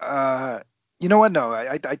 You know what? No,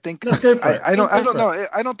 I think Let's go for it. I don't Go for know. it.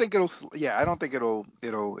 I don't think it'll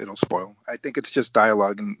spoil. I think it's just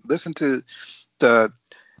dialogue. And listen to the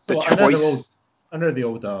So choice. I know they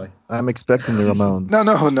all die. I'm expecting the Ramones.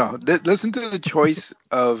 No. Listen to the choice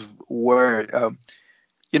of word.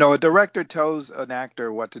 A director tells an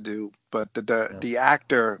actor what to do, but the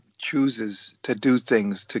actor chooses to do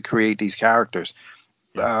things to create these characters.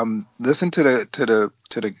 Listen to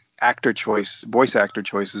the actor choice, voice actor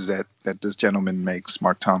choices that this gentleman makes,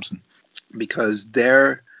 Mark Thompson, because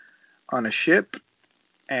they're on a ship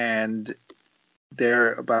and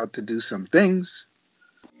they're about to do some things.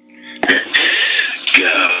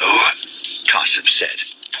 Go, Kossov said,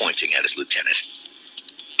 pointing at his lieutenant.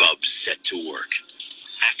 Bub set to work,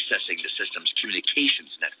 accessing the system's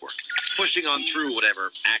communications network, pushing on through whatever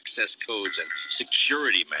access codes and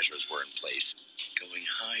security measures were in place, going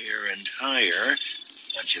higher and higher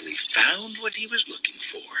until he found what he was looking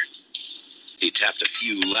for. He tapped a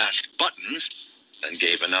few last buttons, then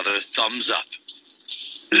gave another thumbs up.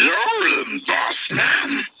 "Zoran, boss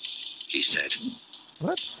man," he said.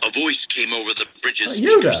 What? A voice came over the bridge's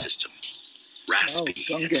Yoda. speaker system, raspy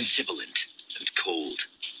and Gungan. sibilant and cold.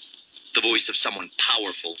 The voice of someone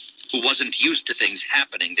powerful who wasn't used to things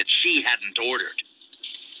happening that she hadn't ordered.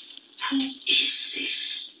 "Who is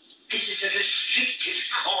this? This is a restricted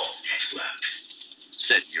call network,"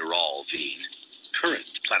 said Ural Veen,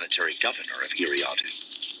 current planetary governor of Iriadu.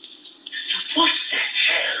 "What the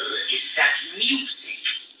hell is that music?"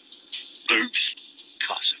 Oops,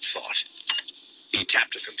 Kossov thought. He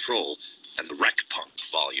tapped a control, and the wreck punk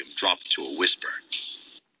volume dropped to a whisper.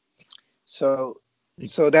 So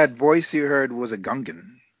that voice you heard was a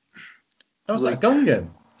Gungan. That was a Gungan.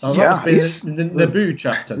 Oh, Yeah, that must be in the Naboo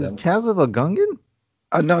chapter Is then. Kazov a Gungan?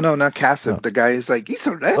 No, not Kassav. Oh. The guy is like, he's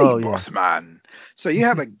already boss man. So you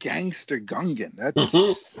have a gangster Gungan.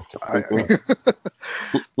 That's.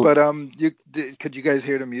 But could you guys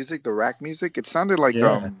hear the music, the rack music? It sounded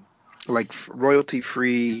like royalty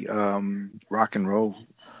free rock and roll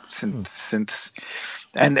since.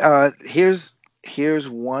 And here's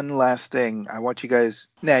one last thing. I want you guys.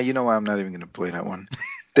 Nah, you know what? I'm not even gonna play that one.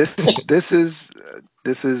 This is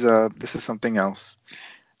something else.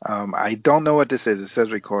 I don't know what this is. It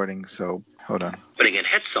says recording, so hold on. Putting in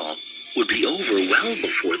Hetzal would be over well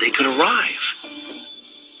before they could arrive.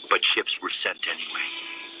 But ships were sent anyway.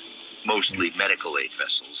 Mostly medical aid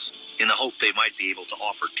vessels, in the hope they might be able to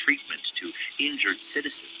offer treatment to injured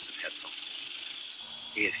citizens of Hetzal.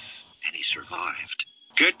 If any survived.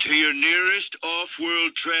 "Get to your nearest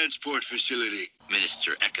off-world transport facility,"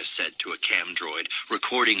 Minister Eka said to a cam droid,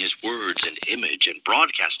 recording his words and image and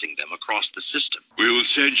broadcasting them across the system. "We will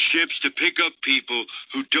send ships to pick up people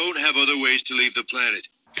who don't have other ways to leave the planet.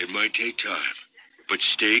 It might take time, but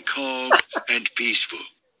stay calm and peaceful."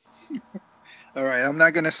 All right, I'm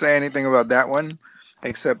not gonna say anything about that one,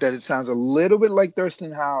 except that it sounds a little bit like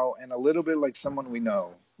Thurston Howe and a little bit like someone we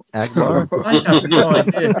know. Akbar? I have no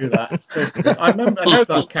idea who that is. I know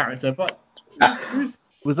that character, but who's?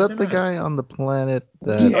 Was that the guy on the planet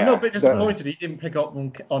that? Yeah. I'm not a bit disappointed he didn't pick up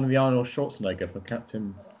on the Arnold Schwarzenegger for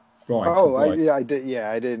Captain Bright. Oh, I did. Yeah,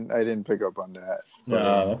 I didn't pick up on that.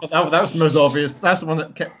 No, that was the most obvious. That's the one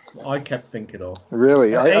that I kept thinking of.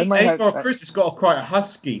 Really, I might have. Chris has got quite a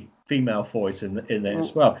husky female voice in there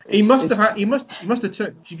as well. He must have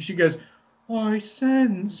took. She goes, "I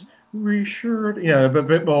sense we should," a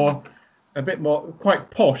bit more, quite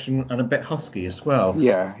posh and a bit husky as well.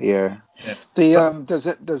 Yeah.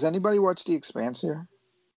 Does anybody watch The Expanse here?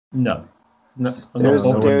 No. No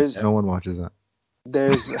one watches that.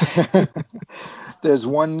 There's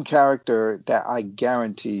one character that I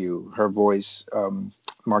guarantee you, her voice,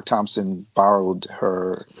 Mark Thompson borrowed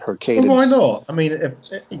her cadence. Well, why not? I mean, if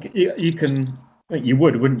you can, you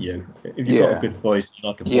would, wouldn't you? If you've got a good voice, you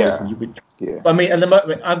like a voice, and you would. Yeah. I mean, at the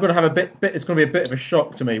moment, I'm going to have a bit. It's going to be a bit of a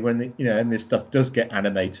shock to me when and this stuff does get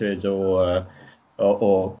animated or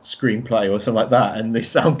screenplay or something like that, and they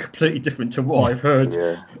sound completely different to what I've heard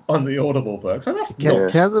on the Audible book. So that's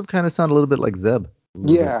Kazov kind of sound a little bit like Zeb.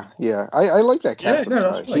 Yeah, yeah. I like that Yeah, cast.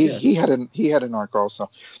 no, that's right. He had an arc also.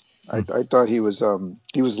 I thought he was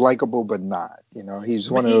likable but not. He's I mean,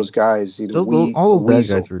 one of those guys. He's All a those bad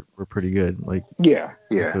weasel. guys were pretty good. Like Yeah,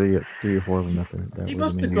 like yeah. three or four of them that he were the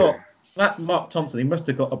must have main. got that Mark Thompson. He must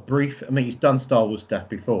have got a brief. I mean, he's done Star Wars stuff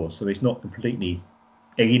before, so he's not completely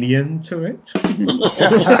alien to it.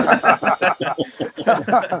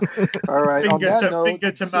 All right. On that note,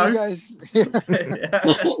 finger to see you mouth. guys.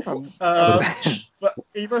 But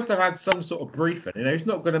he must have had some sort of briefing. He's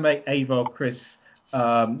not going to make Ava or Chris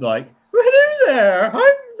like, hello there,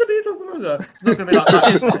 I'm the little. It's not going to be like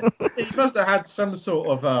that, is it? He must have had some sort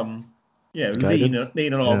of leaning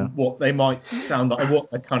Guidance? on what they might sound like, what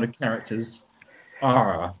the kind of characters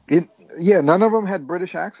are. None of them had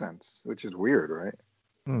British accents, which is weird, right?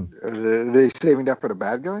 Are they saving that for the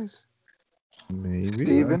bad guys? Maybe.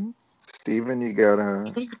 Steven, you gotta.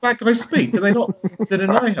 What did the bad guys speak? Do they not? Did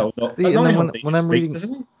an Nihil not? See, and then when I'm speaks, reading,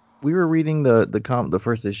 doesn't he? we were reading the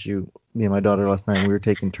first issue. Me and my daughter last night. We were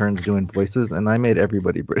taking turns doing voices, and I made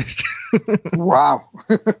everybody British. Wow.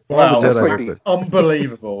 Wow, That's that's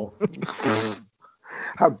unbelievable.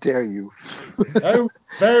 How dare you? How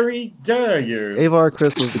very dare you? Avar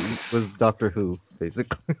Chris was Doctor Who,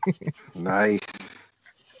 basically. Nice.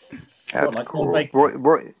 That's like cool.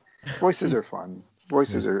 Voices are fun.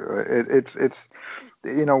 Voices are. It's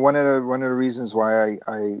one of the reasons why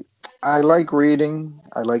I like reading.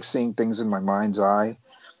 I like seeing things in my mind's eye.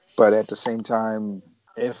 But at the same time,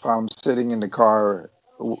 if I'm sitting in the car,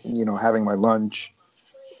 having my lunch,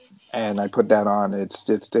 and I put that on, it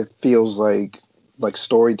feels like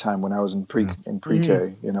story time when I was in pre-K.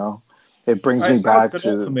 It brings me back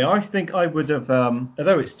to. For me, I think I would have,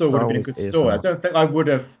 although it still would have been a good story, I don't think I would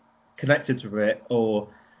have connected to it or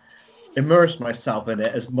immersed myself in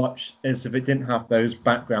it as much as if it didn't have those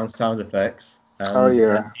background sound effects and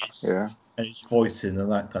his voicing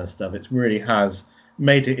and that kind of stuff. It really has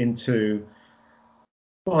made it into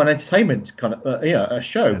an entertainment kind of a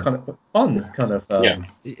show, kind of fun kind of.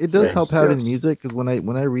 It does help having music, because when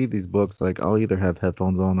I read these books, like I'll either have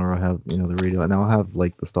headphones on or I'll have the radio, and I'll have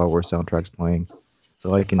like the Star Wars soundtracks playing,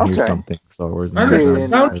 so I can hear something Star Wars. And there's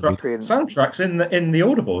soundtracks in the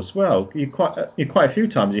Audible as well. You quite a few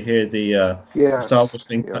times you hear the Star Wars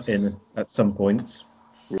thing cut in at some points.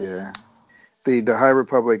 Yeah, the High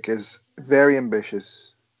Republic is very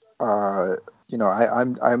ambitious. I'm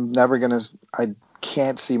never gonna. I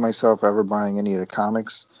can't see myself ever buying any of the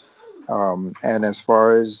comics. And as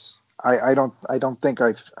far as I don't think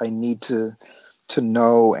I need to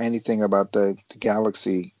know anything about the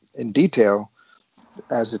galaxy in detail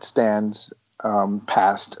as it stands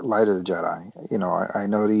past Light of the Jedi. I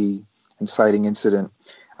know the inciting incident.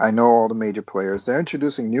 I know all the major players. They're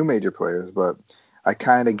introducing new major players, but I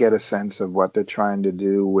kind of get a sense of what they're trying to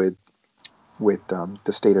do with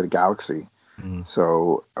the state of the galaxy.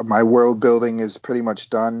 So my world building is pretty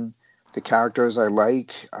much done. The characters I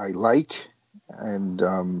like, and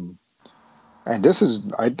this is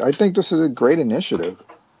I think this is a great initiative.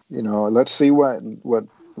 Let's see what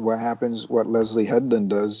happens, what Leslie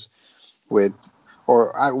Headland does with,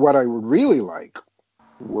 what I would really like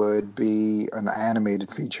would be an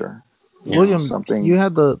animated feature. William, something. You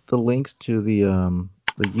had the links to the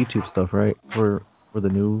YouTube stuff, right? For the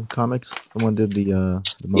new comics. Someone did the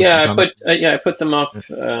motion comics. I put them up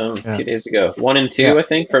a few days ago. 1 and 2, I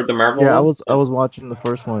think, for the Marvel. Yeah, one. I was watching the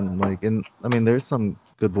first one, and I mean, there's some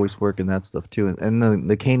good voice work in that stuff too, and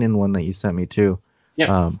the Kanan one that you sent me too.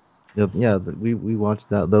 Yeah. We watched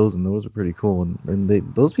those, and those are pretty cool,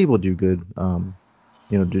 and those people do good,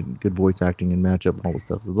 did good voice acting and match up all the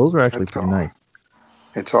stuff. So those are actually pretty nice.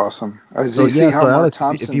 It's awesome. So Alex,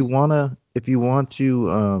 if you want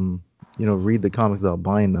to read the comics without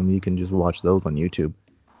buying them, you can just watch those on YouTube.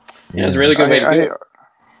 Yeah, it's a really good way to do it.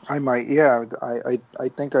 I might, I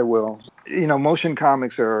think I will. Motion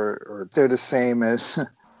comics they're the same as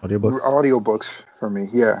audiobooks for me.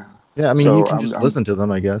 Yeah. Yeah, I mean, you can just listen to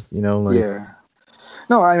them, I guess. Yeah.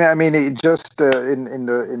 No, I mean, it just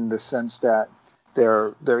in the sense that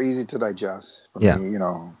they're easy to digest for me.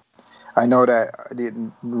 I know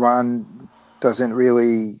that Ron doesn't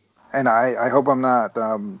really, and I hope I'm not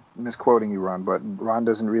misquoting you, Ron, but Ron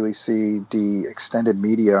doesn't really see the extended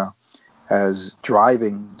media as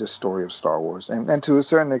driving the story of Star Wars, and to a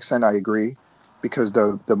certain extent, I agree, because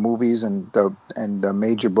the movies and the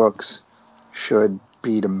major books should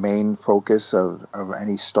be the main focus of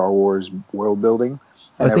any Star Wars world building,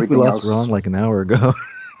 and I think everything we lost else. Ron like an hour ago.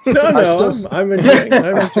 I'm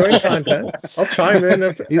enjoying content. I'll chime in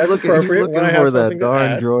if appropriate when I have something to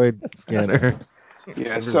add. He's looking for that darn droid scanner.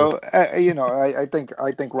 Yeah, so I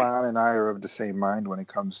think Ron and I are of the same mind when it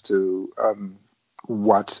comes to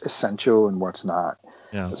what's essential and what's not.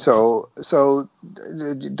 Yeah. So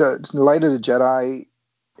the Light of the Jedi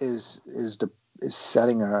is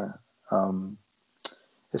setting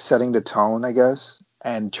is setting the tone, I guess.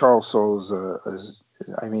 And Charles Soule's,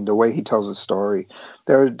 I mean, the way he tells a story,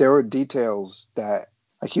 there were details that,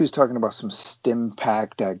 like, he was talking about some stim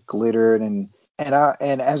pack that glittered, and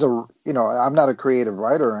as a, I'm not a creative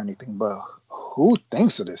writer or anything, but who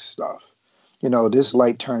thinks of this stuff? This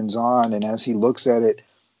light turns on, and as he looks at it,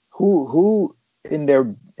 who in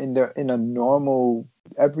a normal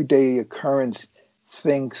everyday occurrence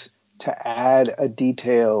thinks to add a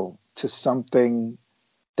detail to something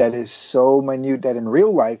that is so minute that in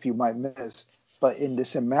real life you might miss, but in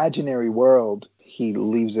this imaginary world he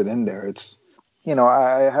leaves it in there. It's,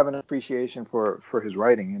 I have an appreciation for his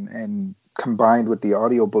writing, and combined with the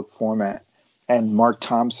audiobook format and Mark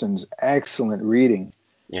Thompson's excellent reading.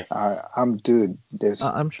 Yeah. I'm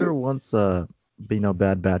sure once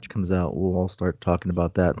Bad Batch comes out, we'll all start talking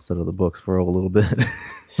about that instead of the books for a little bit.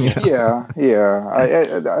 Yeah.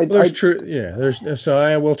 So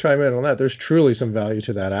I will chime in on that. There's truly some value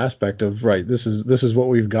to that aspect of, right, this is what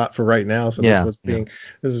we've got for right now. So this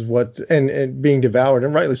is what's and being devoured,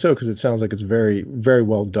 and rightly so, because it sounds like it's very, very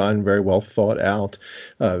well done, very well thought out,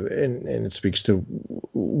 and it speaks to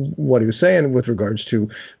what he was saying with regards to,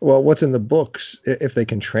 well, what's in the books. If they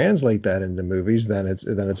can translate that into movies, then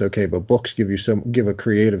it's okay. But books give a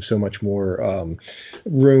creative so much more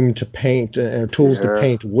room to paint and tools to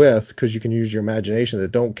paint with, because you can use your imagination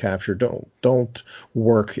that don't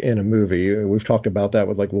work in a movie. We've talked about that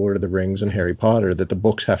with, like, Lord of the Rings and Harry Potter, that the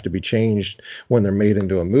books have to be changed when they're made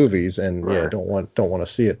into a movies, and don't want to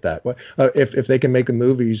see it that way. If they can make the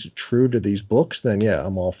movies true to these books, then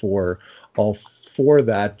I'm all for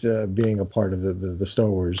that being a part of the Star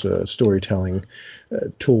Wars storytelling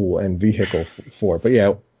tool and vehicle for it.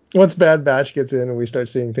 But once Bad Batch gets in and we start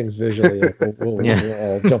seeing things visually, we'll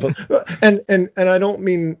all jump up. And I don't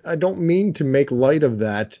mean to make light of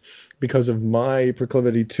that because of my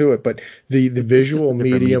proclivity to it, but the visual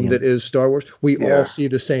medium that is Star Wars, we all see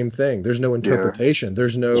the same thing. There's no interpretation.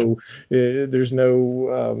 There's no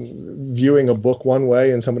viewing a book one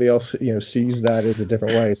way and somebody else sees that as a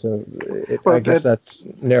different way. So I guess that's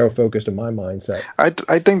narrow focused in my mindset.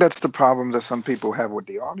 I think that's the problem that some people have with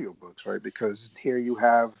the audiobooks, right? Because here you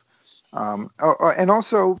have and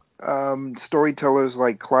also storytellers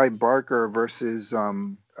like Clive Barker versus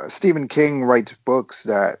Stephen King writes books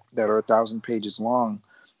that are 1,000 pages long,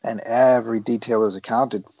 and every detail is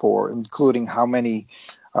accounted for, including how many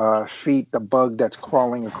feet the bug that's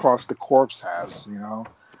crawling across the corpse has.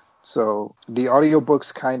 So the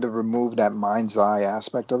audiobooks kind of remove that mind's eye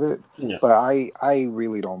aspect of it, but I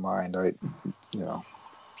really don't mind. No,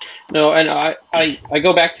 and I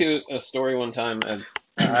go back to a story one time.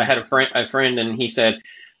 I had a friend, and he said,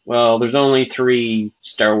 "Well, there's only 3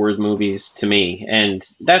 Star Wars movies to me, and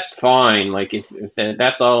that's fine. Like, if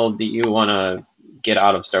that's all that you want to get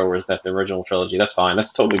out of Star Wars, that the original trilogy, that's fine.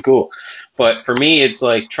 That's totally cool. But for me, it's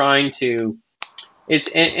like it's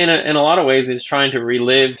in a lot of ways, it's trying to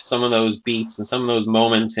relive some of those beats and some of those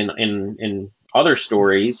moments in other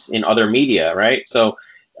stories in other media, right? So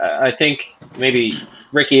I think maybe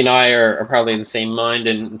Ricky and I are probably the same mind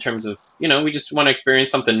in terms of, we just want to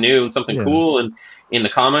experience something new and something cool, and in the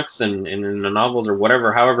comics and in the novels or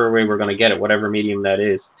whatever, however way we're going to get it, whatever medium that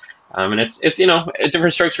is. And it's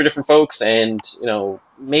different strokes for different folks, and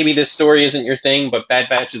maybe this story isn't your thing, but Bad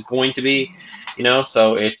Batch is going to be,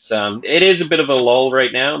 so it is a bit of a lull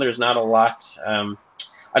right now. There's not a lot.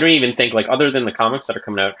 I don't even think, like, other than the comics that are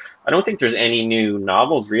coming out, I don't think there's any new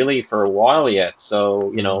novels really for a while yet.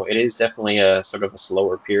 So, it is definitely a sort of a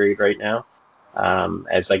slower period right now.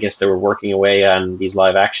 As I guess they were working away on these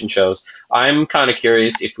live action shows. I'm kind of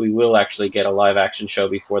curious if we will actually get a live action show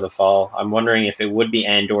before the fall. I'm wondering if it would be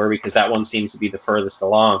Andor, because that one seems to be the furthest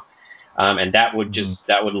along. And that would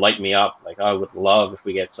that would light me up. Like, I would love if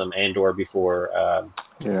we get some Andor before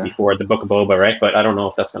the Book of Boba, right? But I don't know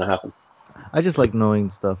if that's going to happen. I just like knowing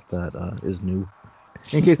stuff that is new.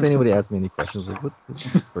 In case anybody asks me any questions, like, what's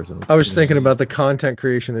this person? I was thinking about the content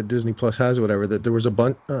creation that Disney Plus has, or whatever, that there was a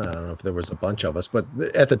bunch, I don't know if there was a bunch of us, but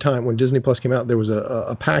at the time when Disney Plus came out, there was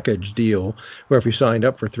a package deal where if you signed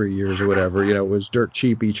up for 3 years or whatever, it was dirt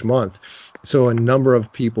cheap each month. So a number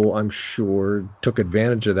of people, I'm sure, took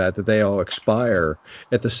advantage of that they all expire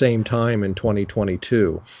at the same time in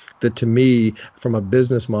 2022. That, to me, from a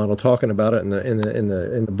business model, talking about it in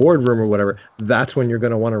the boardroom or whatever, that's when you're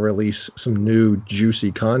going to want to release some new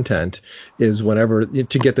juicy content, is whenever,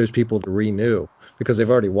 to get those people to renew. because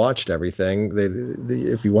they've already watched everything.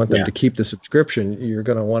 If you want them to keep the subscription, you're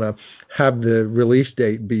going to want to have the release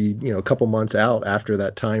date be, a couple months out after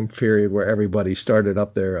that time period where everybody started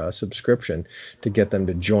up their subscription to get them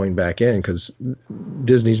to join back in, because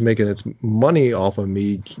Disney's making its money off of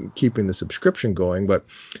me keeping the subscription going. But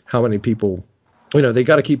how many people, they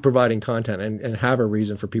got to keep providing content and have a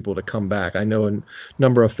reason for people to come back. I know a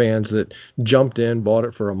number of fans that jumped in, bought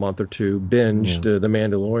it for a month or two, binged The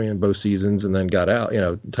Mandalorian both seasons, and then got out,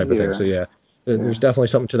 type of thing. So there's definitely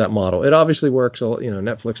something to that model. It obviously works.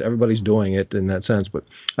 Netflix, everybody's doing it in that sense, but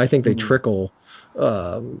I think they trickle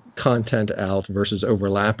content out versus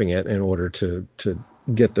overlapping it in order to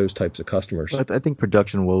get those types of customers. I think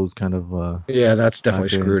production woes kind of that's definitely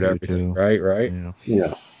screwed everything. Too. Right.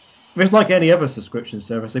 Yeah. It's like any other subscription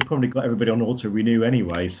service. They probably got everybody on auto renew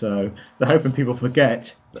anyway, so they're hoping people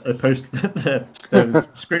forget that the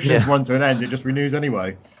subscription run to an end. It just renews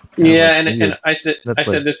anyway. Yeah, and I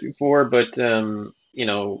said this before, but in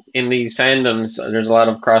these fandoms, there's a lot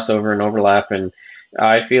of crossover and overlap, and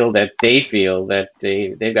I feel that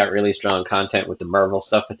they've got really strong content with the Marvel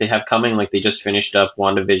stuff that they have coming. Like, they just finished up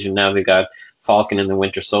WandaVision. Now they got Falcon and the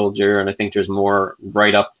Winter Soldier, and I think there's more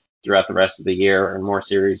right up throughout the rest of the year and more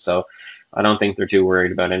series. So I don't think they're too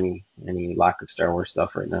worried about any lack of Star Wars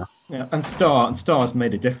stuff right now. Yeah, and Star's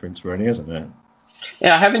made a difference, really, hasn't it?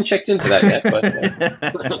 Yeah, I haven't checked into that yet, but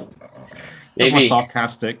maybe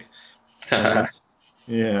sarcastic. Yeah,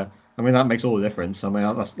 I mean, that makes all the difference. I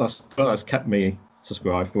mean, that's kept me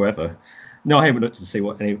subscribed forever. No, I haven't looked to see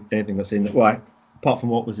what anything that's in it. Well, apart from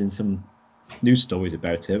what was in some news stories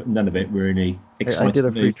about it, none of it really excited me. I did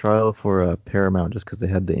a free trial for Paramount just because they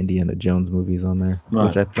had the Indiana Jones movies on there,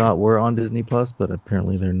 which I thought were on Disney Plus, but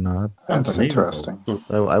apparently they're not. That's interesting.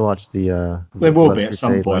 I watched the they will be at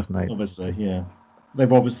some point last night. Obviously, yeah.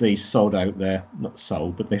 They've obviously sold out not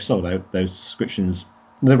sold, but they sold out those subscriptions.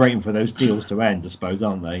 They're waiting for those deals to end, I suppose,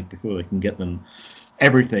 aren't they? Before they can get them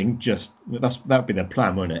everything. That would be their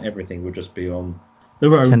plan, wouldn't it? Everything would just be on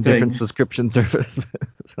their own 10 thing. different subscription services.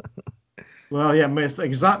 Well, yeah, it's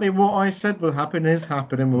exactly what I said will happen is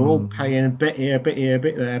happening. We're all paying a bit here, a bit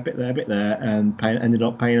there, a bit there, and ended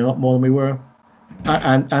up paying a lot more than we were.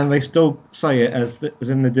 And they still say it as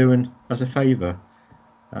in they're doing as a favour.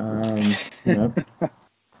 I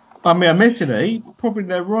mean, admittedly, probably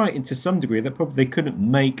they're right to some degree. That probably they couldn't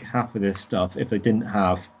make half of this stuff if they didn't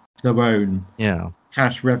have their own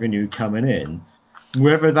cash revenue coming in.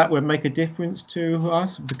 Whether that would make a difference to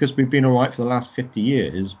us, because we've been all right for the last 50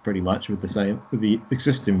 years, pretty much with the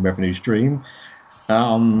existing revenue stream.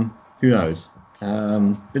 Who knows?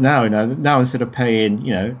 But now instead of paying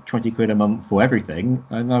 £20 a month for everything,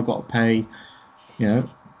 I've now got to pay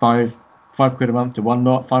 £5 a month to one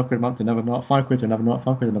knot, £5 a month to another knot, £5 to another knot,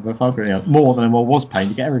 £5 to another, £5 more than I was paying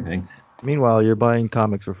to get everything. Meanwhile, you're buying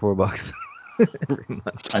comics for $4 every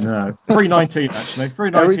month. I know, $3.19 actually,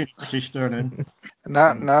 $3.19 British sterling.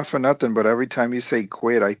 Not for nothing, but every time you say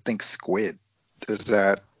quid, I think squid. Is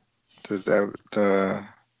that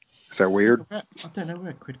weird? I don't know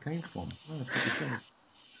where quid came from.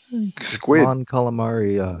 Squid. Mon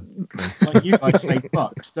calamari. Like you guys say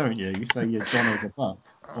bucks, don't you? You say your $1 a buck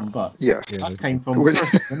on bucks. Yes. That came from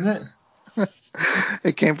Turkey, didn't it?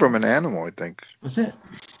 It came from an animal, I think. Was it?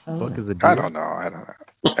 Buck is a deer. I don't know.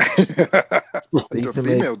 They The used to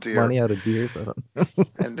female make deer. money out of deers. I don't know.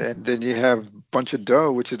 and then you have bunch of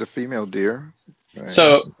doe, which is a female deer. Right?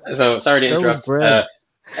 So sorry to interrupt. Ron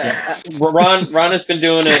has been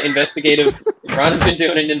doing an investigative. Ron has been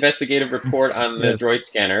doing an investigative report on the droid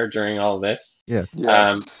scanner during all of this. Yes.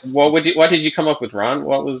 What did you come up with, Ron?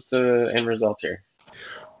 What was the end result here?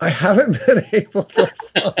 I haven't been able to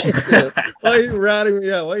find it. Why are you ratting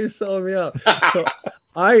me out? Why are you selling me out? So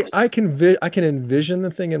I can envision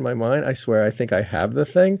the thing in my mind. I swear I think I have the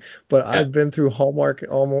thing, but I've been through Hallmark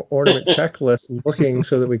ornament checklists looking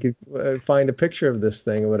so that we could find a picture of this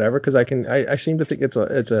thing or whatever. Because I seem to think it's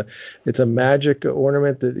a magic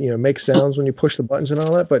ornament that makes sounds when you push the buttons and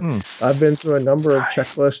all that. But I've been through a number of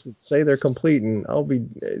checklists that say they're complete, and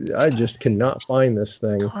I just cannot find this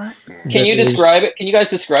thing. Can you describe it? Can you guys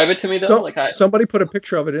describe it to me though? Somebody put a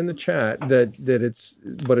picture of it in the chat that it's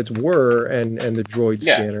whir and the droid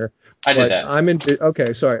scanner. I did that.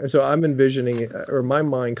 Okay, sorry. So I'm envisioning it, or my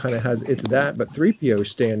mind kind of has it's that, but 3PO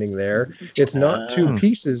standing there. It's not two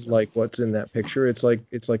pieces like what's in that picture. It's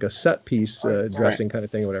like a set piece dressing kind of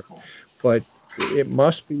thing, or whatever. But it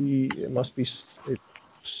must be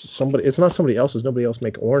somebody. It's not somebody else's. Nobody else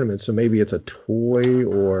make ornaments, so maybe it's a toy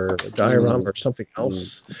or a diorama or something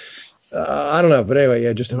else. I don't know, but anyway,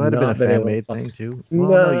 yeah, just It might have been a not been able fan-made to. thing too.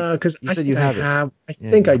 Well, No, because you I said think you I have it. have. I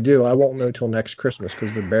Yeah, think yeah. I do. I won't know till next Christmas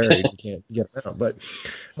because they're buried and can't get them out. But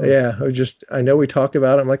yeah, I know we talked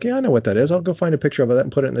about it. I'm like, yeah, I know what that is. I'll go find a picture of that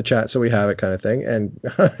and put it in the chat so we have it, kind of thing. And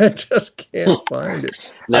I just can't find it.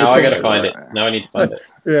 Now I gotta find it. Now I need to find it.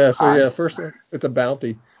 Yeah. So yeah, first one, it's a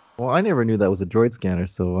bounty. Well, I never knew that was a droid scanner,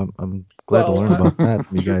 so I'm glad to Well, learn about that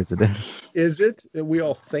from you guys today. Is it? We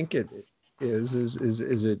all think it is.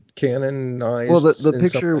 Is it canonized? Well, the in some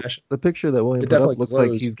picture fashion? the picture that William It put up definitely looks like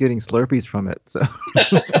glows. he's getting Slurpees from it. So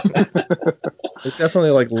It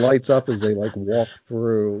definitely like lights up as they like walk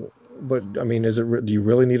through. But I mean, do you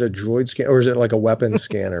really need a droid scan, or is it like a weapon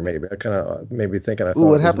scanner? Maybe I kind of maybe thinking I thought. ooh,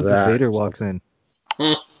 what it was happens that. if Vader walks in?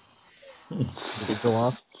 Does it go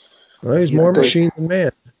off? Well, he's Yeah, more they- machine than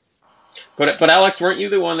man. But Alex, weren't you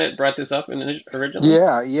the one that brought this up originally?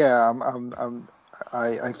 Yeah.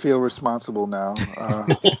 I feel responsible now.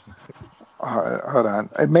 Hold on.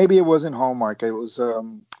 Maybe it wasn't Hallmark. It was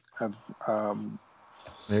American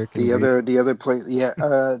the other place. Yeah.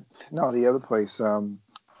 No, the other place.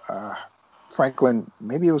 Franklin.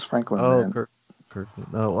 Maybe it was Franklin. Oh, Man. Kirk.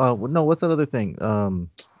 No, no. What's that other thing?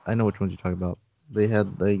 I know which ones you're talking about. They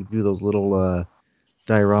do those little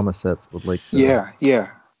diorama sets with like. Yeah.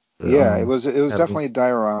 It was Halloween. definitely a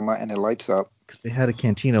diorama, and it lights up. Because they had a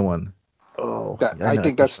cantina one. Oh, I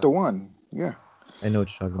think that's the one. Yeah. I know what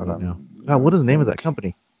you're talking about now. Yeah, God, what is the name of that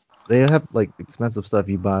company? They have like expensive stuff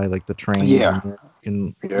you buy, like the trains. Yeah.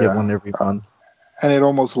 And you can get one every month. And it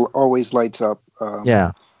almost always lights up.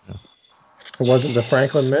 Yeah. It wasn't the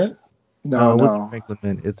Franklin Mint? No, it wasn't Franklin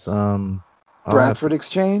Mint. It's Bradford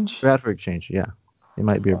Exchange? Bradford Exchange, yeah. It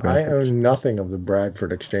might be a Bradford. I own nothing of the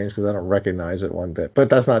Bradford Exchange because I don't recognize it one bit. But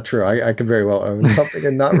that's not true. I could very well own something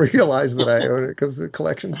and not realize that I own it because the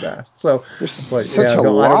collection's vast. So, You're such a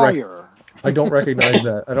liar. I don't recognize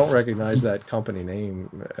that. I don't recognize that company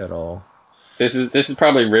name at all. This is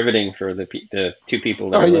probably riveting for the two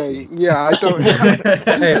people that are listening. Yeah. I thought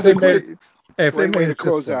this is a great way to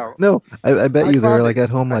close out. No, I bet you they're like it. at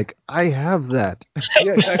home, like I have that.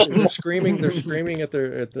 Yeah, exactly. They're screaming. They're screaming at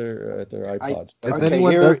their iPods. If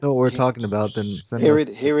anyone does know what we're talking about, then send us.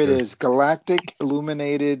 Here it is. Galactic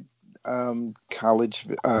Illuminated College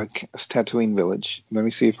Tatooine Village. Let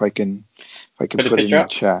me see if I can put it in the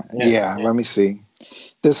chat. Yeah, let me see.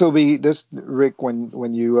 This will be Rick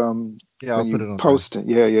when you I'll put it on post it.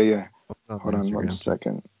 Yeah. Hold on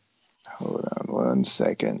 1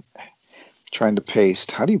 second. Trying to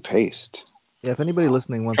paste. How do you paste? Yeah, if anybody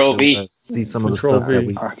listening wants to see some of the stuff that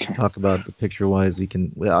we talk about, the picture-wise, we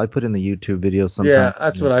can. Well, I put in the YouTube video sometimes. Yeah,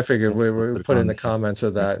 that's what I figured. We put in the comments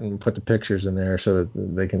of that and put the pictures in there so that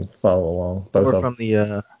they can follow along. We're from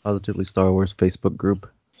the Positively Star Wars Facebook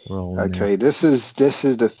group. We're all in there. This is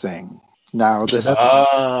the thing. Now that's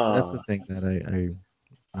the thing that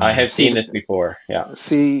I have seen this before. Yeah.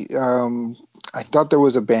 See, I thought there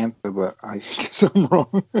was a bantha, but I guess I'm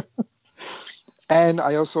wrong. And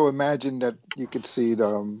I also imagined that you could see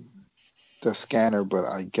the scanner, but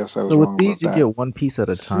I guess I was wrong about that. So with these, you get one piece at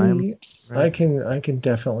a time. Right? I can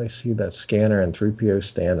definitely see that scanner and 3PO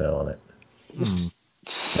standing on it.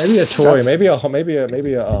 Maybe a toy.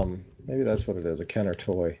 Maybe that's what it is. A Kenner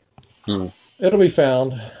toy. It'll be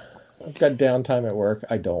found. I've got downtime at work.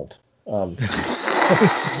 I don't. But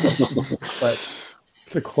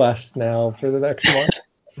it's a quest now for the next month.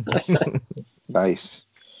 Nice.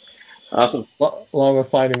 Awesome. Along with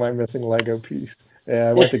finding my missing Lego piece. Yeah,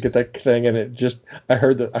 I went to get that thing, and it just I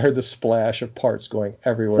heard the splash of parts going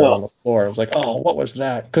everywhere on the floor. I was like, oh, what was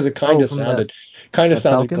that? Because it kind of sounded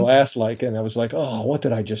glass-like, and I was like, oh, what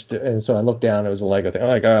did I just do? And so I looked down, it was a Lego thing. I'm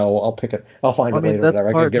like, oh, I'll pick it. I'll find it later. That's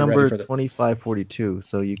whatever. part I can get number ready for 2542,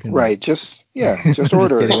 so you can. Right, just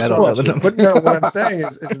order it. But no, what I'm saying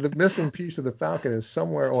is the missing piece of the Falcon is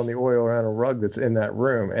somewhere on the oil around a rug that's in that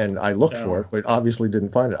room, and I looked for it, but obviously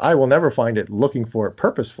didn't find it. I will never find it looking for it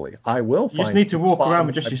purposefully. I will find it. You just need to walk around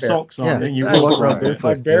with just your socks on. Yeah, and you walk around with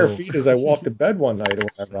my bare feet as I walk to bed one night or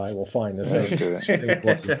whatever, I will find the thing.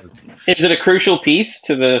 Is it a crucial piece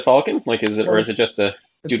to the Falcon? Like, is it, or is it just a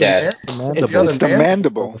doodad? It's the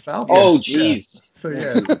mandible. Oh, jeez. So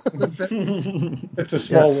it's a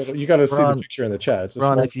small little. You got to see the picture in the chat. It's a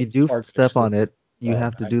Ron, small if you do step on it, you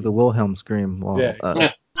have to do the Wilhelm scream. I'll do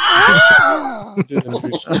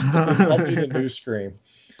the new scream.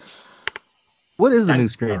 What is the new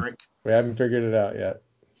scream? We haven't figured it out yet.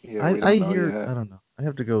 Yeah, I hear. I don't know. I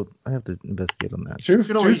have to investigate on that. Two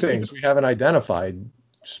things we haven't identified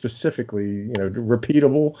specifically,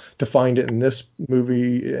 repeatable to find it in this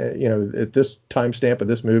movie, at this timestamp of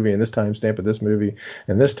this movie and this timestamp of this movie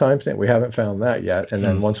and this timestamp. We haven't found that yet. And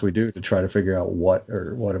then once we do, to try to figure out what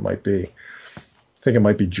it might be. I think it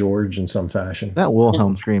might be George in some fashion. That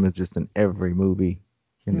Wilhelm scream is just in every movie,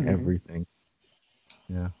 in everything.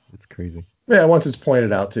 Yeah, it's crazy. Yeah, once it's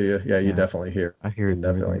pointed out to you, you definitely hear. I hear it.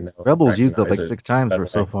 Definitely know. Rebels used it like 6 times Better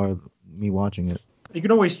so far. Me watching it. You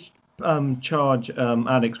can always charge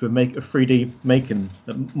Alex with make a 3D making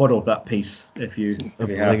model of that piece if you have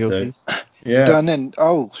Lego to. Piece? Yeah. Done in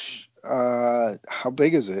how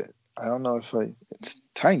big is it? I don't know if it's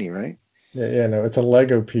tiny, right? Yeah, no, it's a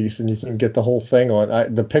Lego piece, and you can get the whole thing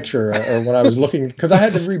on the picture. Or when I was looking, because I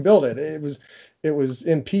had to rebuild it, it was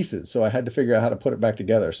in pieces, so I had to figure out how to put it back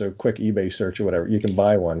together. So quick eBay search or whatever, you can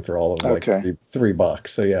buy one for all of like $3.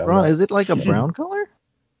 So yeah. Ron, is it like a brown color?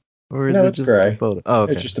 Or is it just gray. a photo? Oh,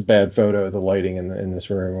 okay. It's just a bad photo of the lighting in this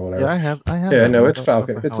room or whatever. Yeah, I have. Yeah, that no, one. it's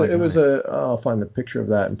Falcon. I'll find the picture of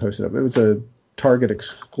that and post it up. It was a Target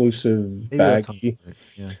exclusive baggie.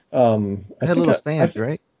 Yeah. It had little stands,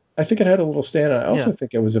 right? I think it had a little stand. I also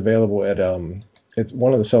think it was available at it's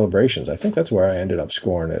one of the celebrations. I think that's where I ended up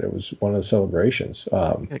scoring it. It was one of the celebrations.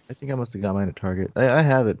 I think I must have got mine at Target. I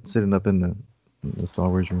have it sitting up in the Star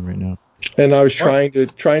Wars room right now. And I was trying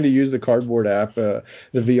to use the cardboard app, the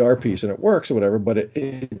VR piece, and it works or whatever. But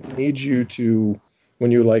it needs you to,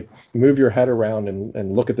 when you like move your head around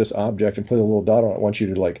and look at this object and put a little dot on it, it wants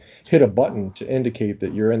you to like hit a button to indicate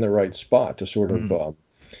that you're in the right spot to sort of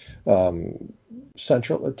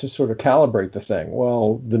central to sort of calibrate the thing.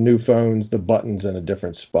 Well, the new phones, the button's in a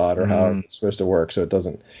different spot or however it's supposed to work. So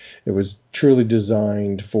it was truly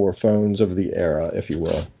designed for phones of the era, if you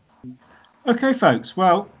will. Okay, folks.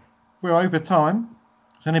 Well, we're over time.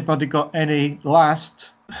 Has anybody got any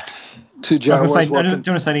last? I don't want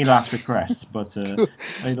to say any last requests, but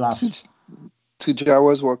any last. Two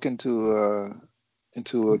Jawas walk into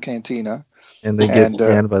a cantina. And they get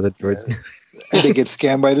scanned by the droid scanner. And they get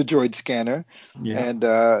scanned by the droid scanner. Yeah. And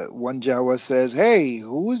one Jawa says, "Hey,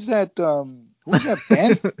 who's that Who's that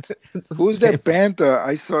bantha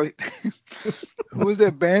I saw? Who's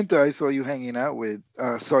that bantha I saw you hanging out with?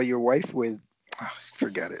 Saw your wife with?" Oh,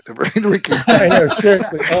 forget it. I know,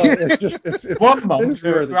 seriously. It's 1 month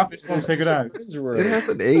to grab this one figured out. It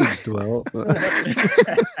hasn't aged well. But...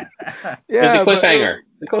 There's a cliffhanger.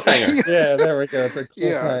 Yeah, there we go. It's a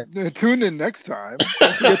cliffhanger. Yeah, tune in next time.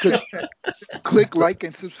 Don't forget to click like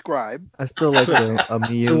and subscribe. I still like a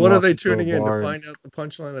meme. So what are they tuning in to find out the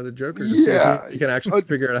punchline of the joke? Or Yeah, you can actually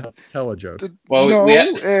figure out how to tell a joke. Hey,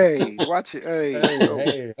 watch it.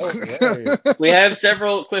 Hey. We have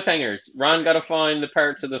several cliffhangers. Ron got to find the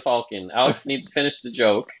parts of the Falcon. Alex needs to finish the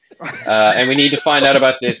joke, and we need to find out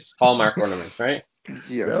about this Hallmark ornaments, right?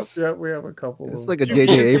 Yes. Yep, we have a couple. It's like a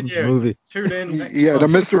J.J. Abrams movie. Tune in. The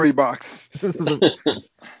mystery box. This is a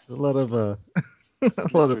lot of a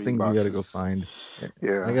lot of things you got to go find.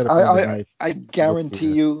 Yeah, I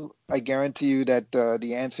guarantee you that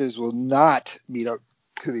the answers will not meet up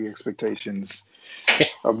to the expectations.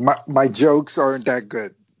 My jokes aren't that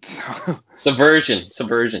good. Subversion.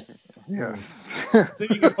 Yes. So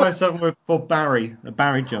you can find something for Barry, a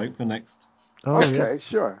Barry joke for next. Oh, okay, yeah.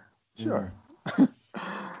 sure.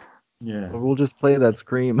 Yeah. Or we'll just play that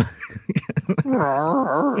scream.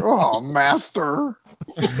 Oh, master.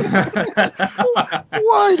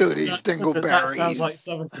 Why do these dingleberries? That sounds like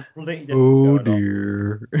something completely different. Oh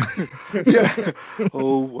dear. Yeah.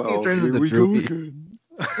 Oh well. Here we go again.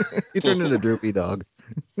 He turned into Droopy Dog.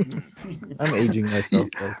 I'm aging myself.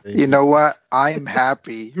 You know what? I'm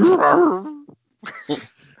happy.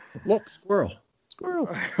 Look, squirrel.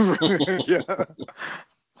 Yeah.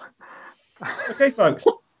 Okay, folks,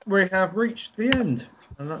 we have reached the end,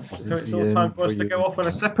 and so it's all time for us to go off on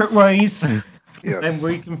a separate ways. Yes. Then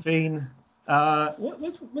reconvene.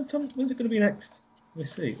 When's it going to be next?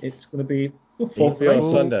 Let's see. It's going to be on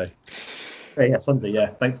Sunday. Yeah, Sunday. Yeah,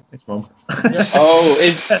 thanks, Mom. Oh,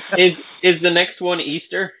 is the next one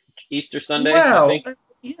Easter Sunday? Well, I think.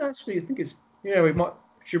 Yeah, actually, I think it's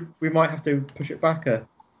we might have to push it back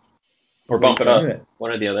or bump it up, one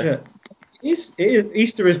or the other. Yeah,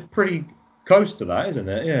 Easter is pretty close to that, isn't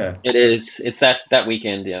it? Yeah. It is. It's that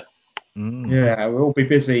weekend. Yeah. Yeah, we'll all be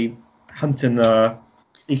busy hunting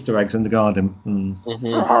Easter eggs in the garden.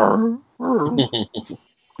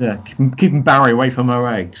 Yeah, keeping Barry away from her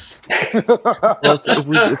eggs. Well, so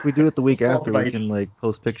if we do it the week after, we can like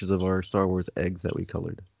post pictures of our Star Wars eggs that we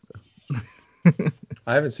colored. So.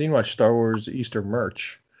 I haven't seen much Star Wars Easter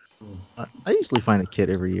merch. I usually find a kit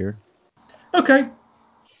every year. Okay.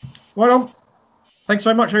 Well, thanks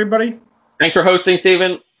so much, everybody. Thanks for hosting,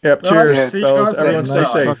 Stephen. Yep. All right, Cheers, see you fellas. guys Everyone next stay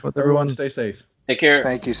time. safe. Talk with Everyone everyone. stay safe. Take care.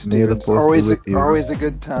 Thank you, May the Steven. force be Always, with you. always a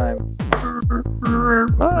good time.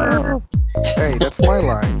 Ah. Hey, that's my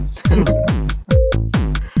line.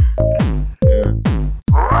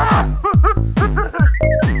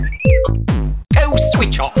 Go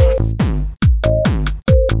switch off.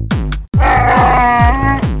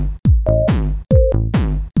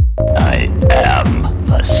 I am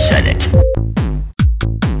the Senate.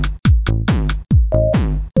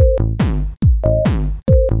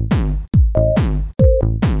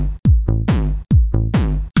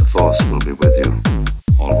 The Force will be with you,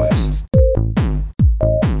 always.